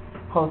Monday,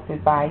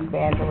 hosted by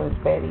Evangelist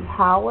Betty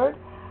Howard.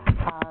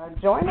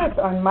 Join us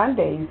on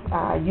Mondays.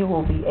 You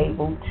will be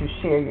able to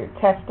share your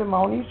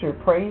testimonies, your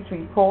praise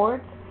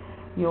reports.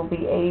 You'll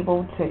be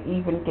able to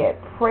even get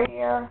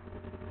prayer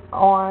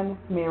on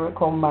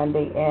Miracle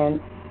Monday. And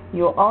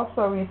you'll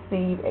also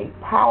receive a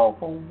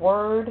powerful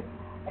word.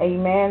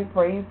 Amen.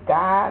 Praise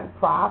God.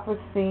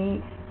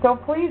 Prophecy. So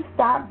please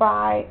stop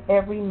by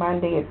every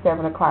Monday at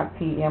 7 o'clock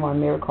p.m. on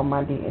Miracle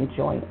Monday and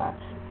join us.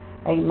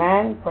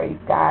 Amen. Praise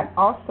God.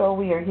 Also,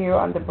 we are here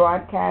on the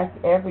broadcast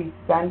every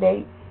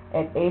Sunday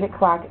at 8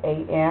 o'clock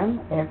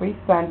a.m. Every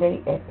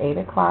Sunday at 8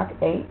 o'clock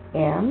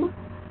a.m.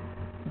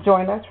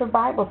 Join us for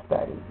Bible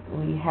study.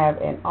 We have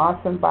an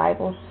awesome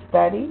Bible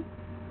study.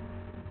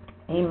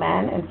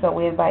 Amen. And so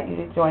we invite you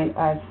to join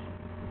us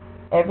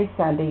every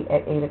Sunday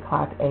at 8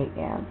 o'clock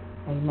a.m.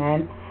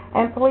 Amen.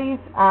 And please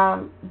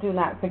do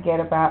not forget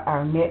about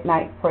our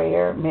midnight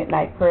prayer.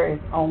 Midnight prayer is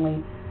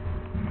only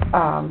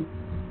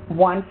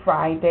one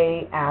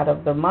Friday out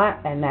of the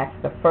month, and that's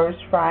the first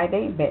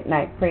Friday.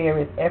 Midnight prayer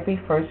is every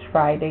first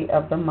Friday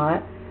of the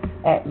month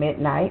at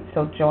midnight.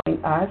 So join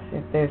us.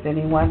 If there's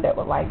anyone that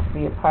would like to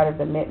be a part of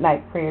the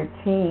midnight prayer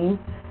team,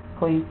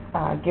 please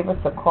give us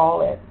a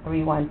call at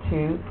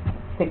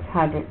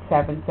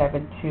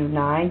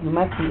 312-600-7729. You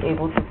must be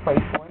able to pray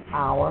for an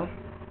hour.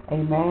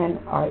 Amen.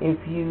 Or if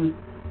you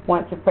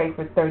want to pray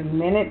for 30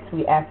 minutes,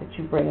 we ask that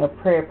you bring a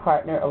prayer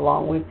partner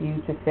along with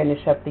you to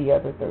finish up the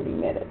other 30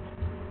 minutes.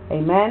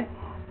 Amen.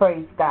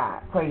 Praise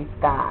God. Praise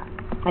God.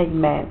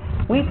 Amen.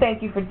 We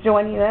thank you for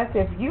joining us.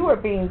 If you are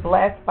being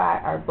blessed by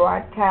our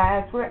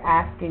broadcast, we're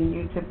asking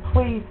you to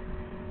please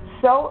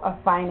sow a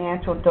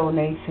financial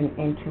donation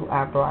into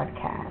our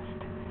broadcast.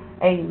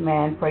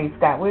 Amen. Praise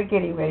God. We're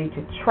getting ready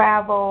to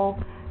travel.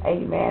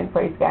 Amen.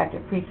 Praise God, to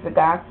preach the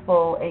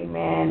gospel.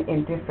 Amen.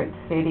 In different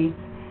cities.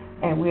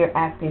 And we are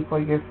asking for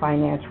your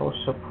financial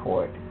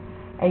support.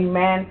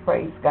 Amen.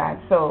 Praise God.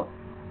 So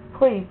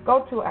please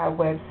go to our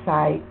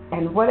website,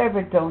 and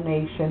whatever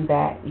donation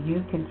that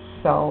you can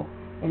sow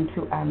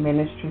into our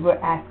ministry, we're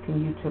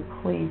asking you to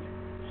please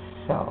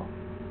sow.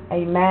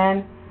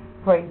 Amen.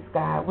 Praise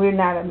God. We're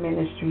not a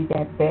ministry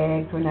that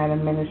begs. We're not a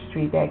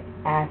ministry that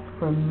asks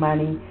for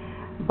money.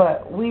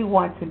 But we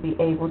want to be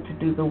able to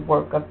do the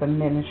work of the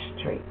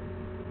ministry.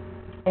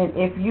 And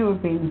if you are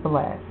being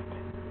blessed,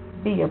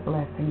 be a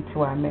blessing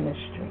to our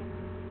ministry.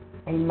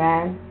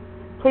 Amen.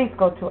 Please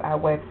go to our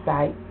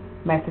website,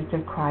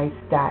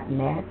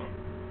 messageofchrist.net.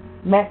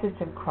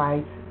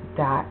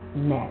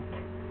 Messageofchrist.net.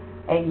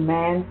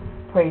 Amen.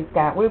 Praise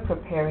God. We're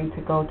preparing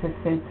to go to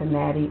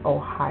Cincinnati,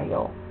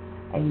 Ohio.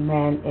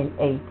 Amen. In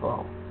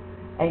April.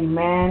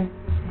 Amen.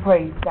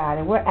 Praise God.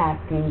 And we're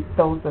asking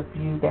those of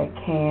you that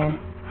can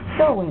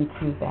sow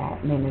into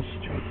that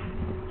ministry.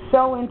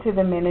 Sow into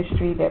the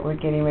ministry that we're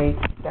getting ready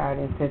to start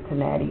in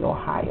Cincinnati,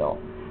 Ohio.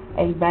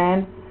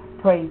 Amen.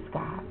 Praise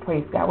God.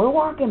 Praise God. We're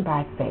walking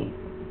by faith.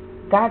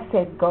 God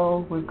said,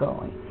 go, we're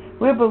going.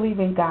 We're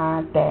believing,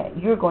 God, that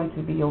you're going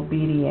to be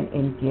obedient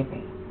in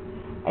giving.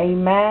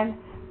 Amen.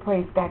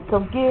 Praise God.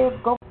 So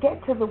go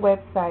get to the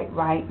website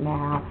right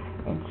now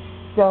and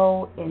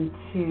sow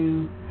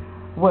into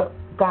what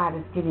God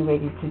is getting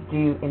ready to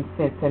do in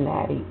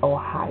Cincinnati,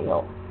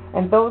 Ohio.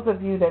 And those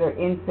of you that are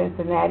in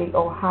Cincinnati,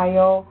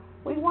 Ohio,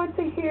 we want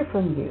to hear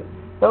from you.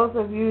 Those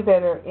of you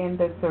that are in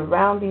the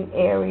surrounding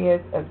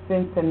areas of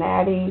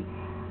Cincinnati,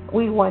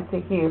 we want to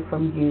hear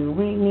from you.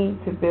 We need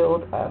to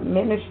build a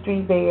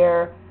ministry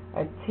there,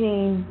 a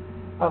team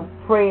of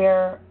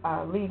prayer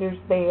leaders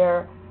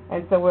there.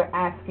 And so we're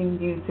asking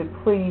you to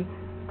please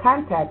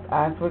contact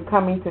us. We're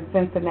coming to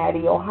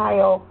Cincinnati,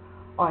 Ohio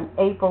on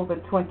April the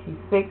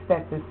 26th.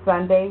 That's a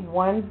Sunday,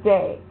 one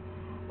day.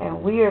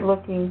 And we are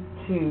looking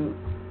to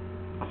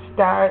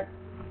start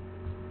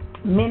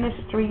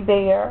ministry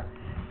there.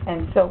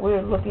 And so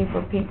we're looking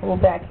for people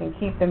that can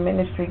keep the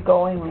ministry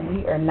going when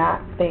we are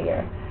not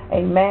there.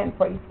 Amen.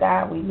 Praise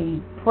God. We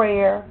need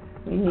prayer.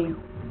 We need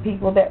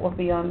people that will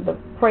be on the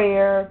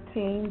prayer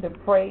team, the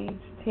praise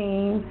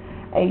team.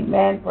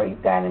 Amen. Praise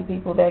God. And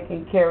people that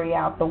can carry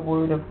out the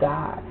word of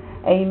God.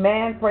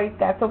 Amen. Praise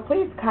God. So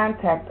please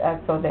contact us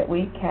so that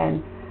we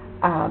can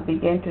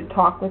begin to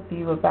talk with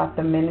you about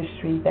the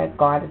ministry that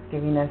God is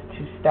giving us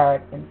to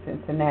start in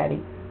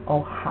Cincinnati,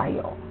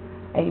 Ohio.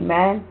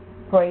 Amen.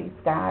 Praise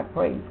God.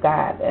 Praise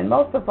God. And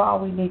most of all,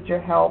 we need your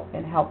help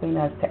in helping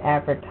us to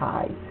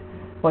advertise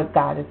what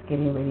God is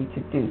getting ready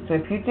to do. So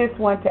if you just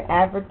want to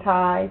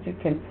advertise, you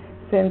can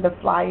send the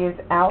flyers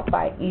out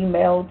by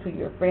email to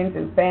your friends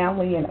and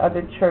family and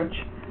other church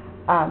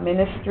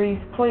ministries.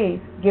 Please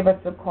give us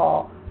a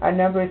call. Our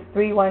number is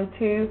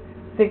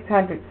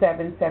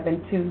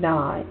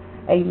 312-600-7729.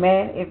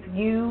 Amen. If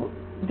you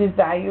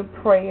desire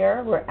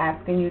prayer, we're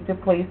asking you to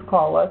please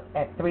call us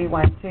at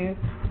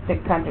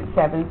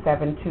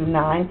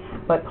 312-600-7729.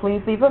 But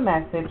please leave a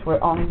message.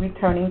 We're only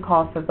returning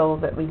calls to those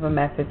that leave a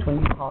message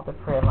when you call the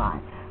prayer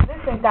line.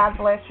 Listen, God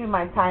bless you.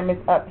 My time is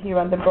up here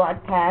on the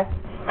broadcast.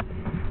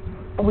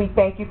 We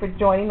thank you for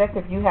joining us.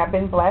 If you have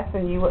been blessed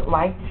and you would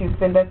like to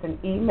send us an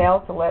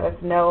email to let us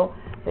know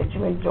that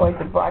you enjoyed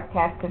the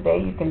broadcast today,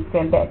 you can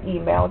send that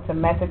email to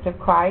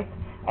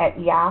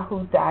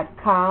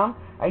messageofchrist@yahoo.com,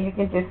 or you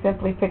can just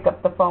simply pick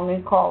up the phone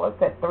and call us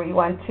at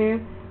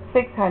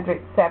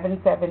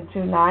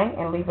 312-600-7729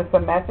 and leave us a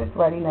message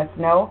letting us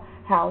know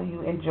how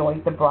you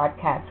enjoyed the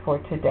broadcast for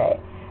today.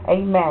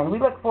 Amen. We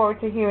look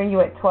forward to hearing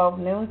you at 12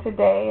 noon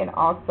today and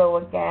also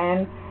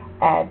again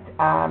at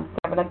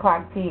 7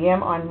 o'clock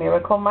p.m. on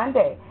Miracle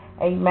Monday.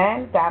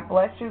 Amen. God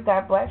bless you.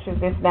 God bless you.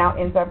 This now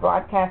ends our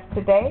broadcast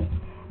today.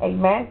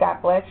 Amen.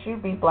 God bless you.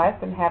 Be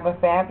blessed and have a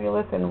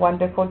fabulous and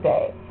wonderful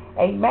day.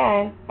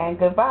 Amen. And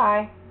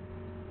goodbye.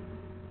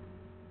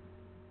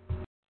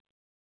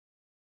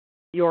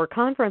 Your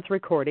conference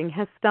recording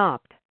has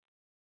stopped.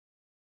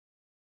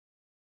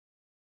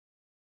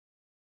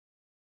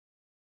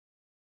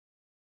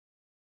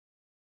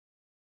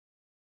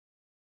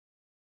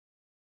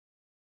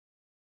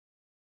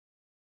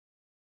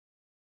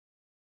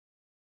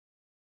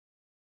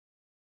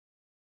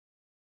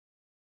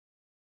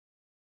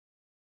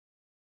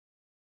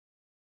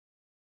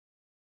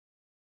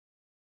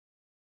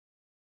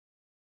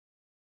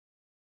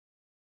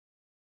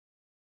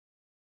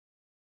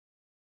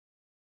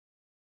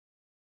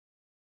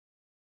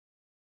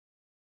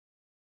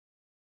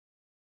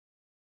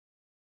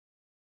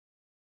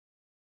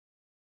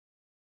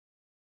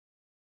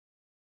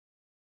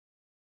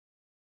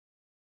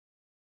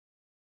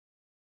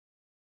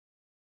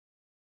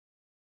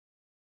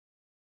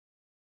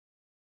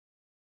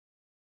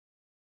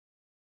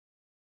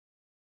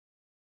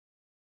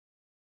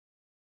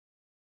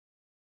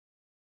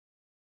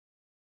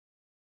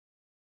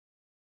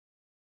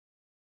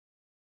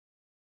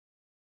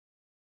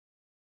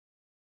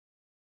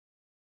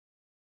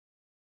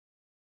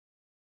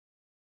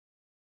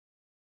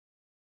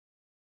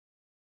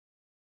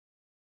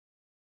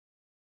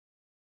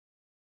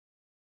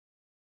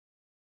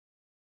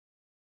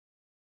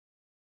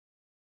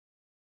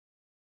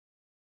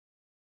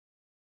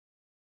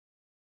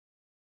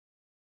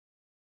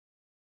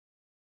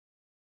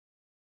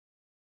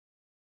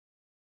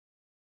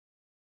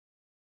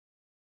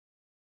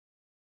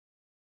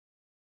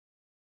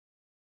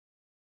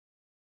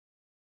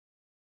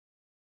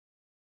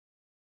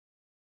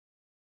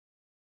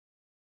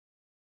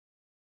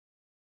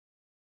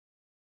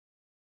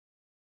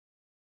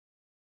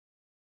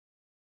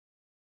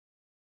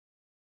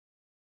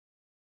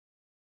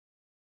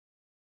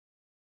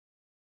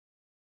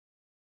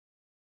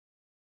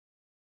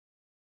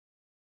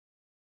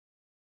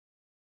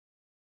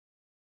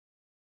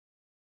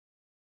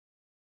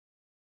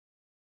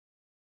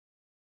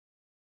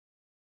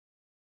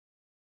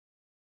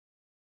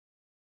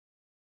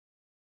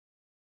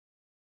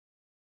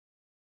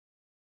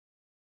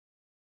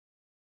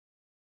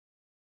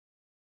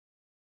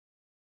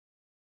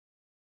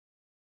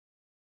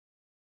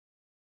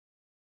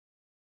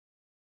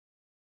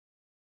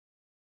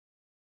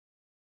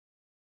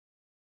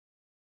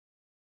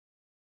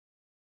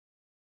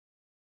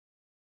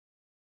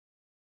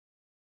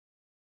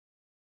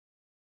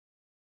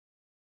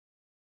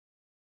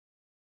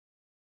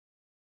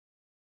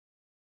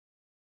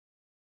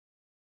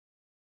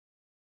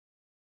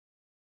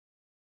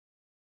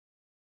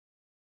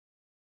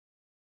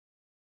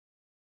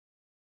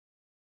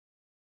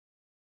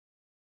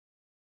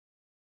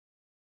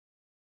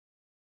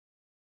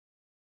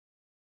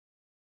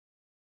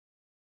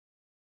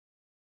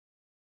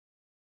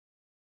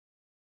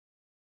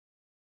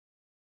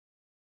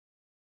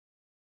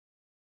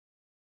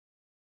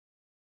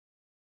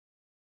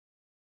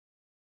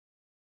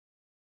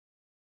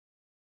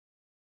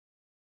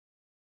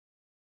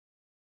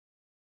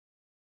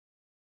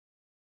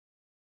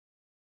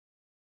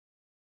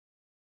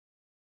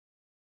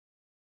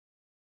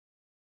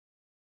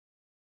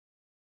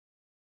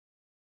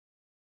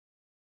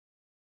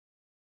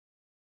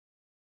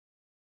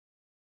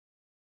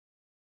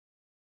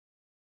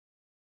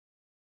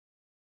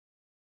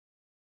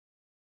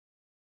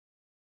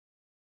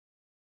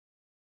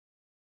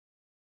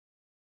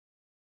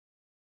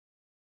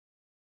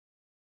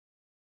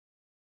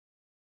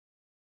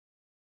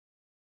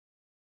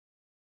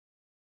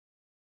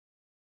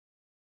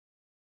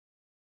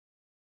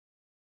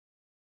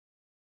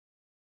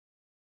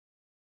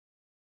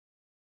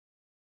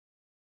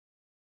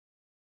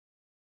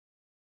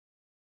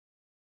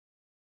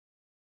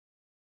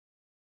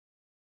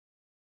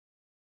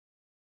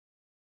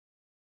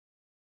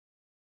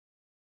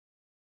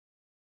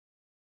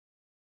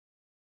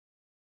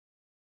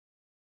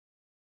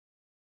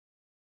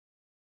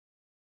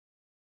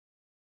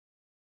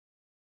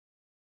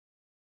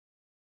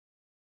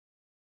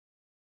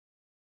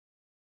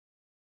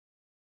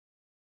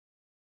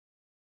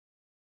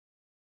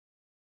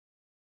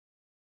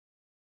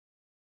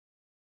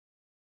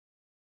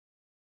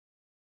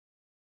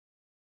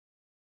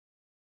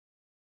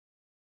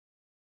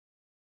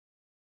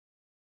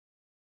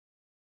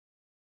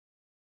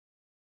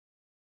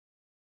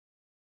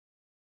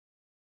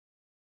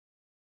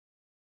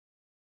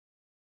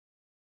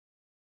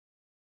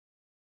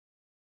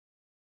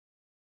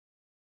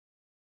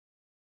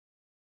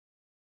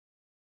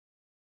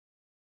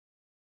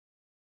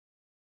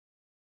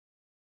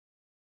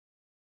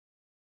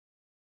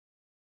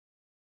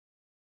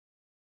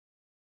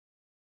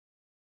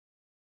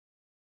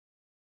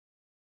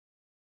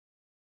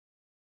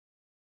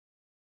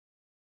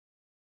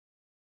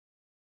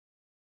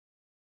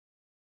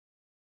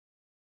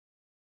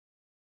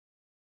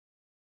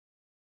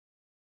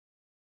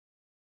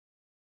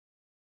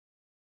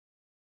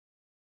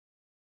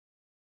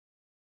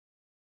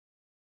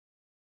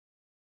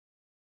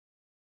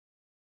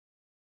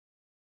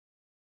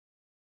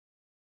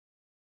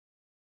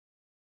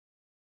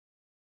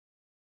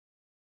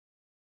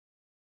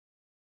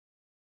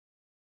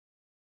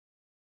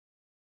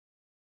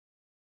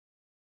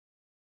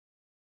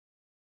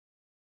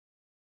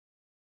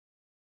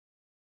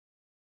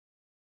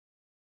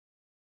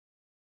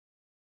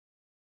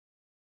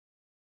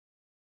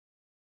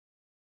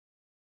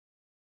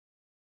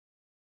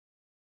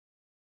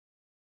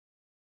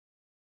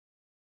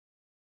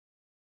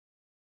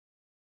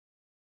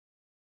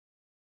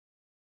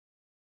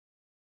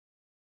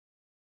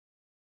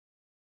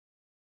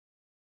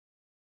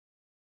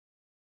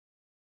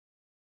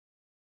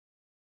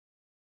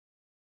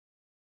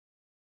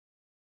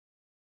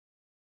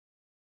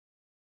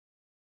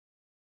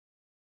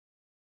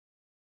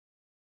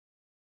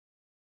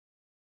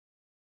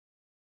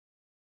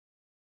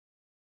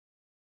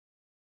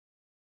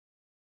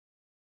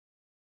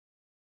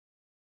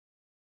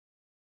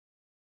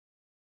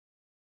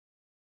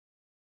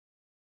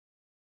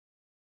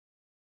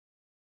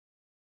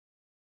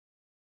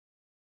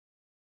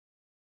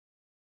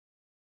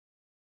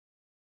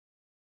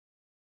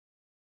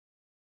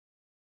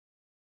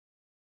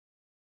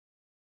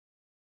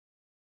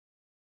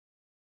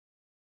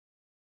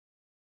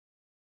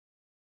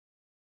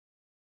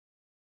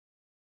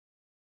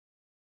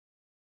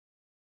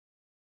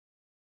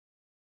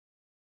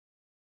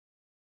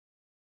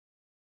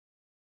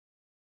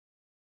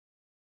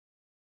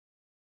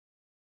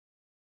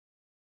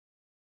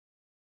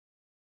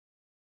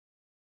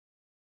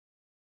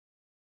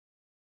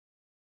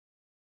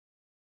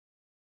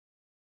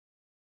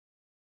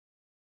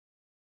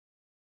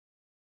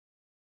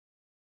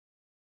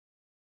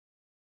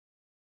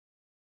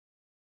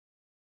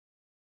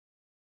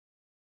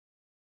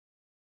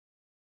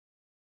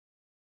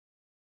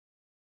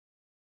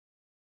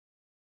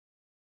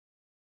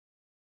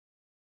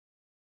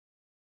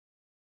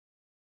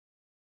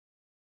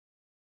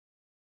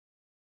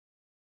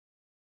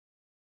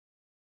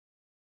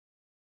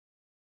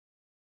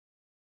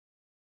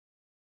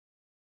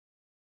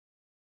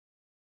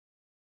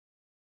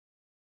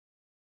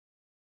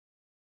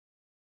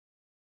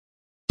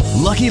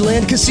 Lucky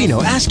Land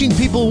Casino, asking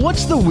people,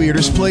 what's the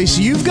weirdest place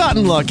you've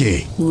gotten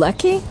lucky?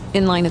 Lucky?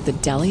 In line at the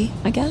deli,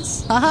 I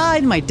guess? Aha,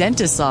 in my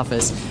dentist's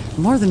office.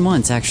 More than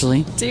once,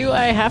 actually. Do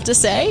I have to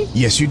say?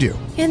 Yes, you do.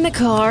 In the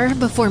car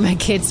before my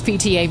kids'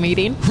 PTA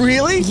meeting.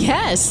 Really?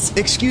 Yes.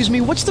 Excuse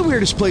me, what's the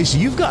weirdest place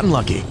you've gotten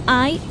lucky?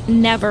 I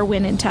never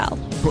win and tell.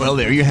 Well,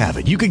 there you have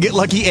it. You can get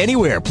lucky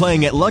anywhere,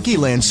 playing at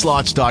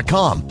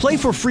LuckyLandSlots.com. Play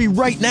for free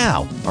right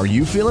now. Are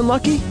you feeling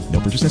lucky? No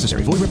purchase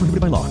necessary. Void where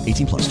prohibited by law.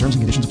 18+. Terms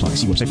and conditions apply.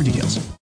 See website for details.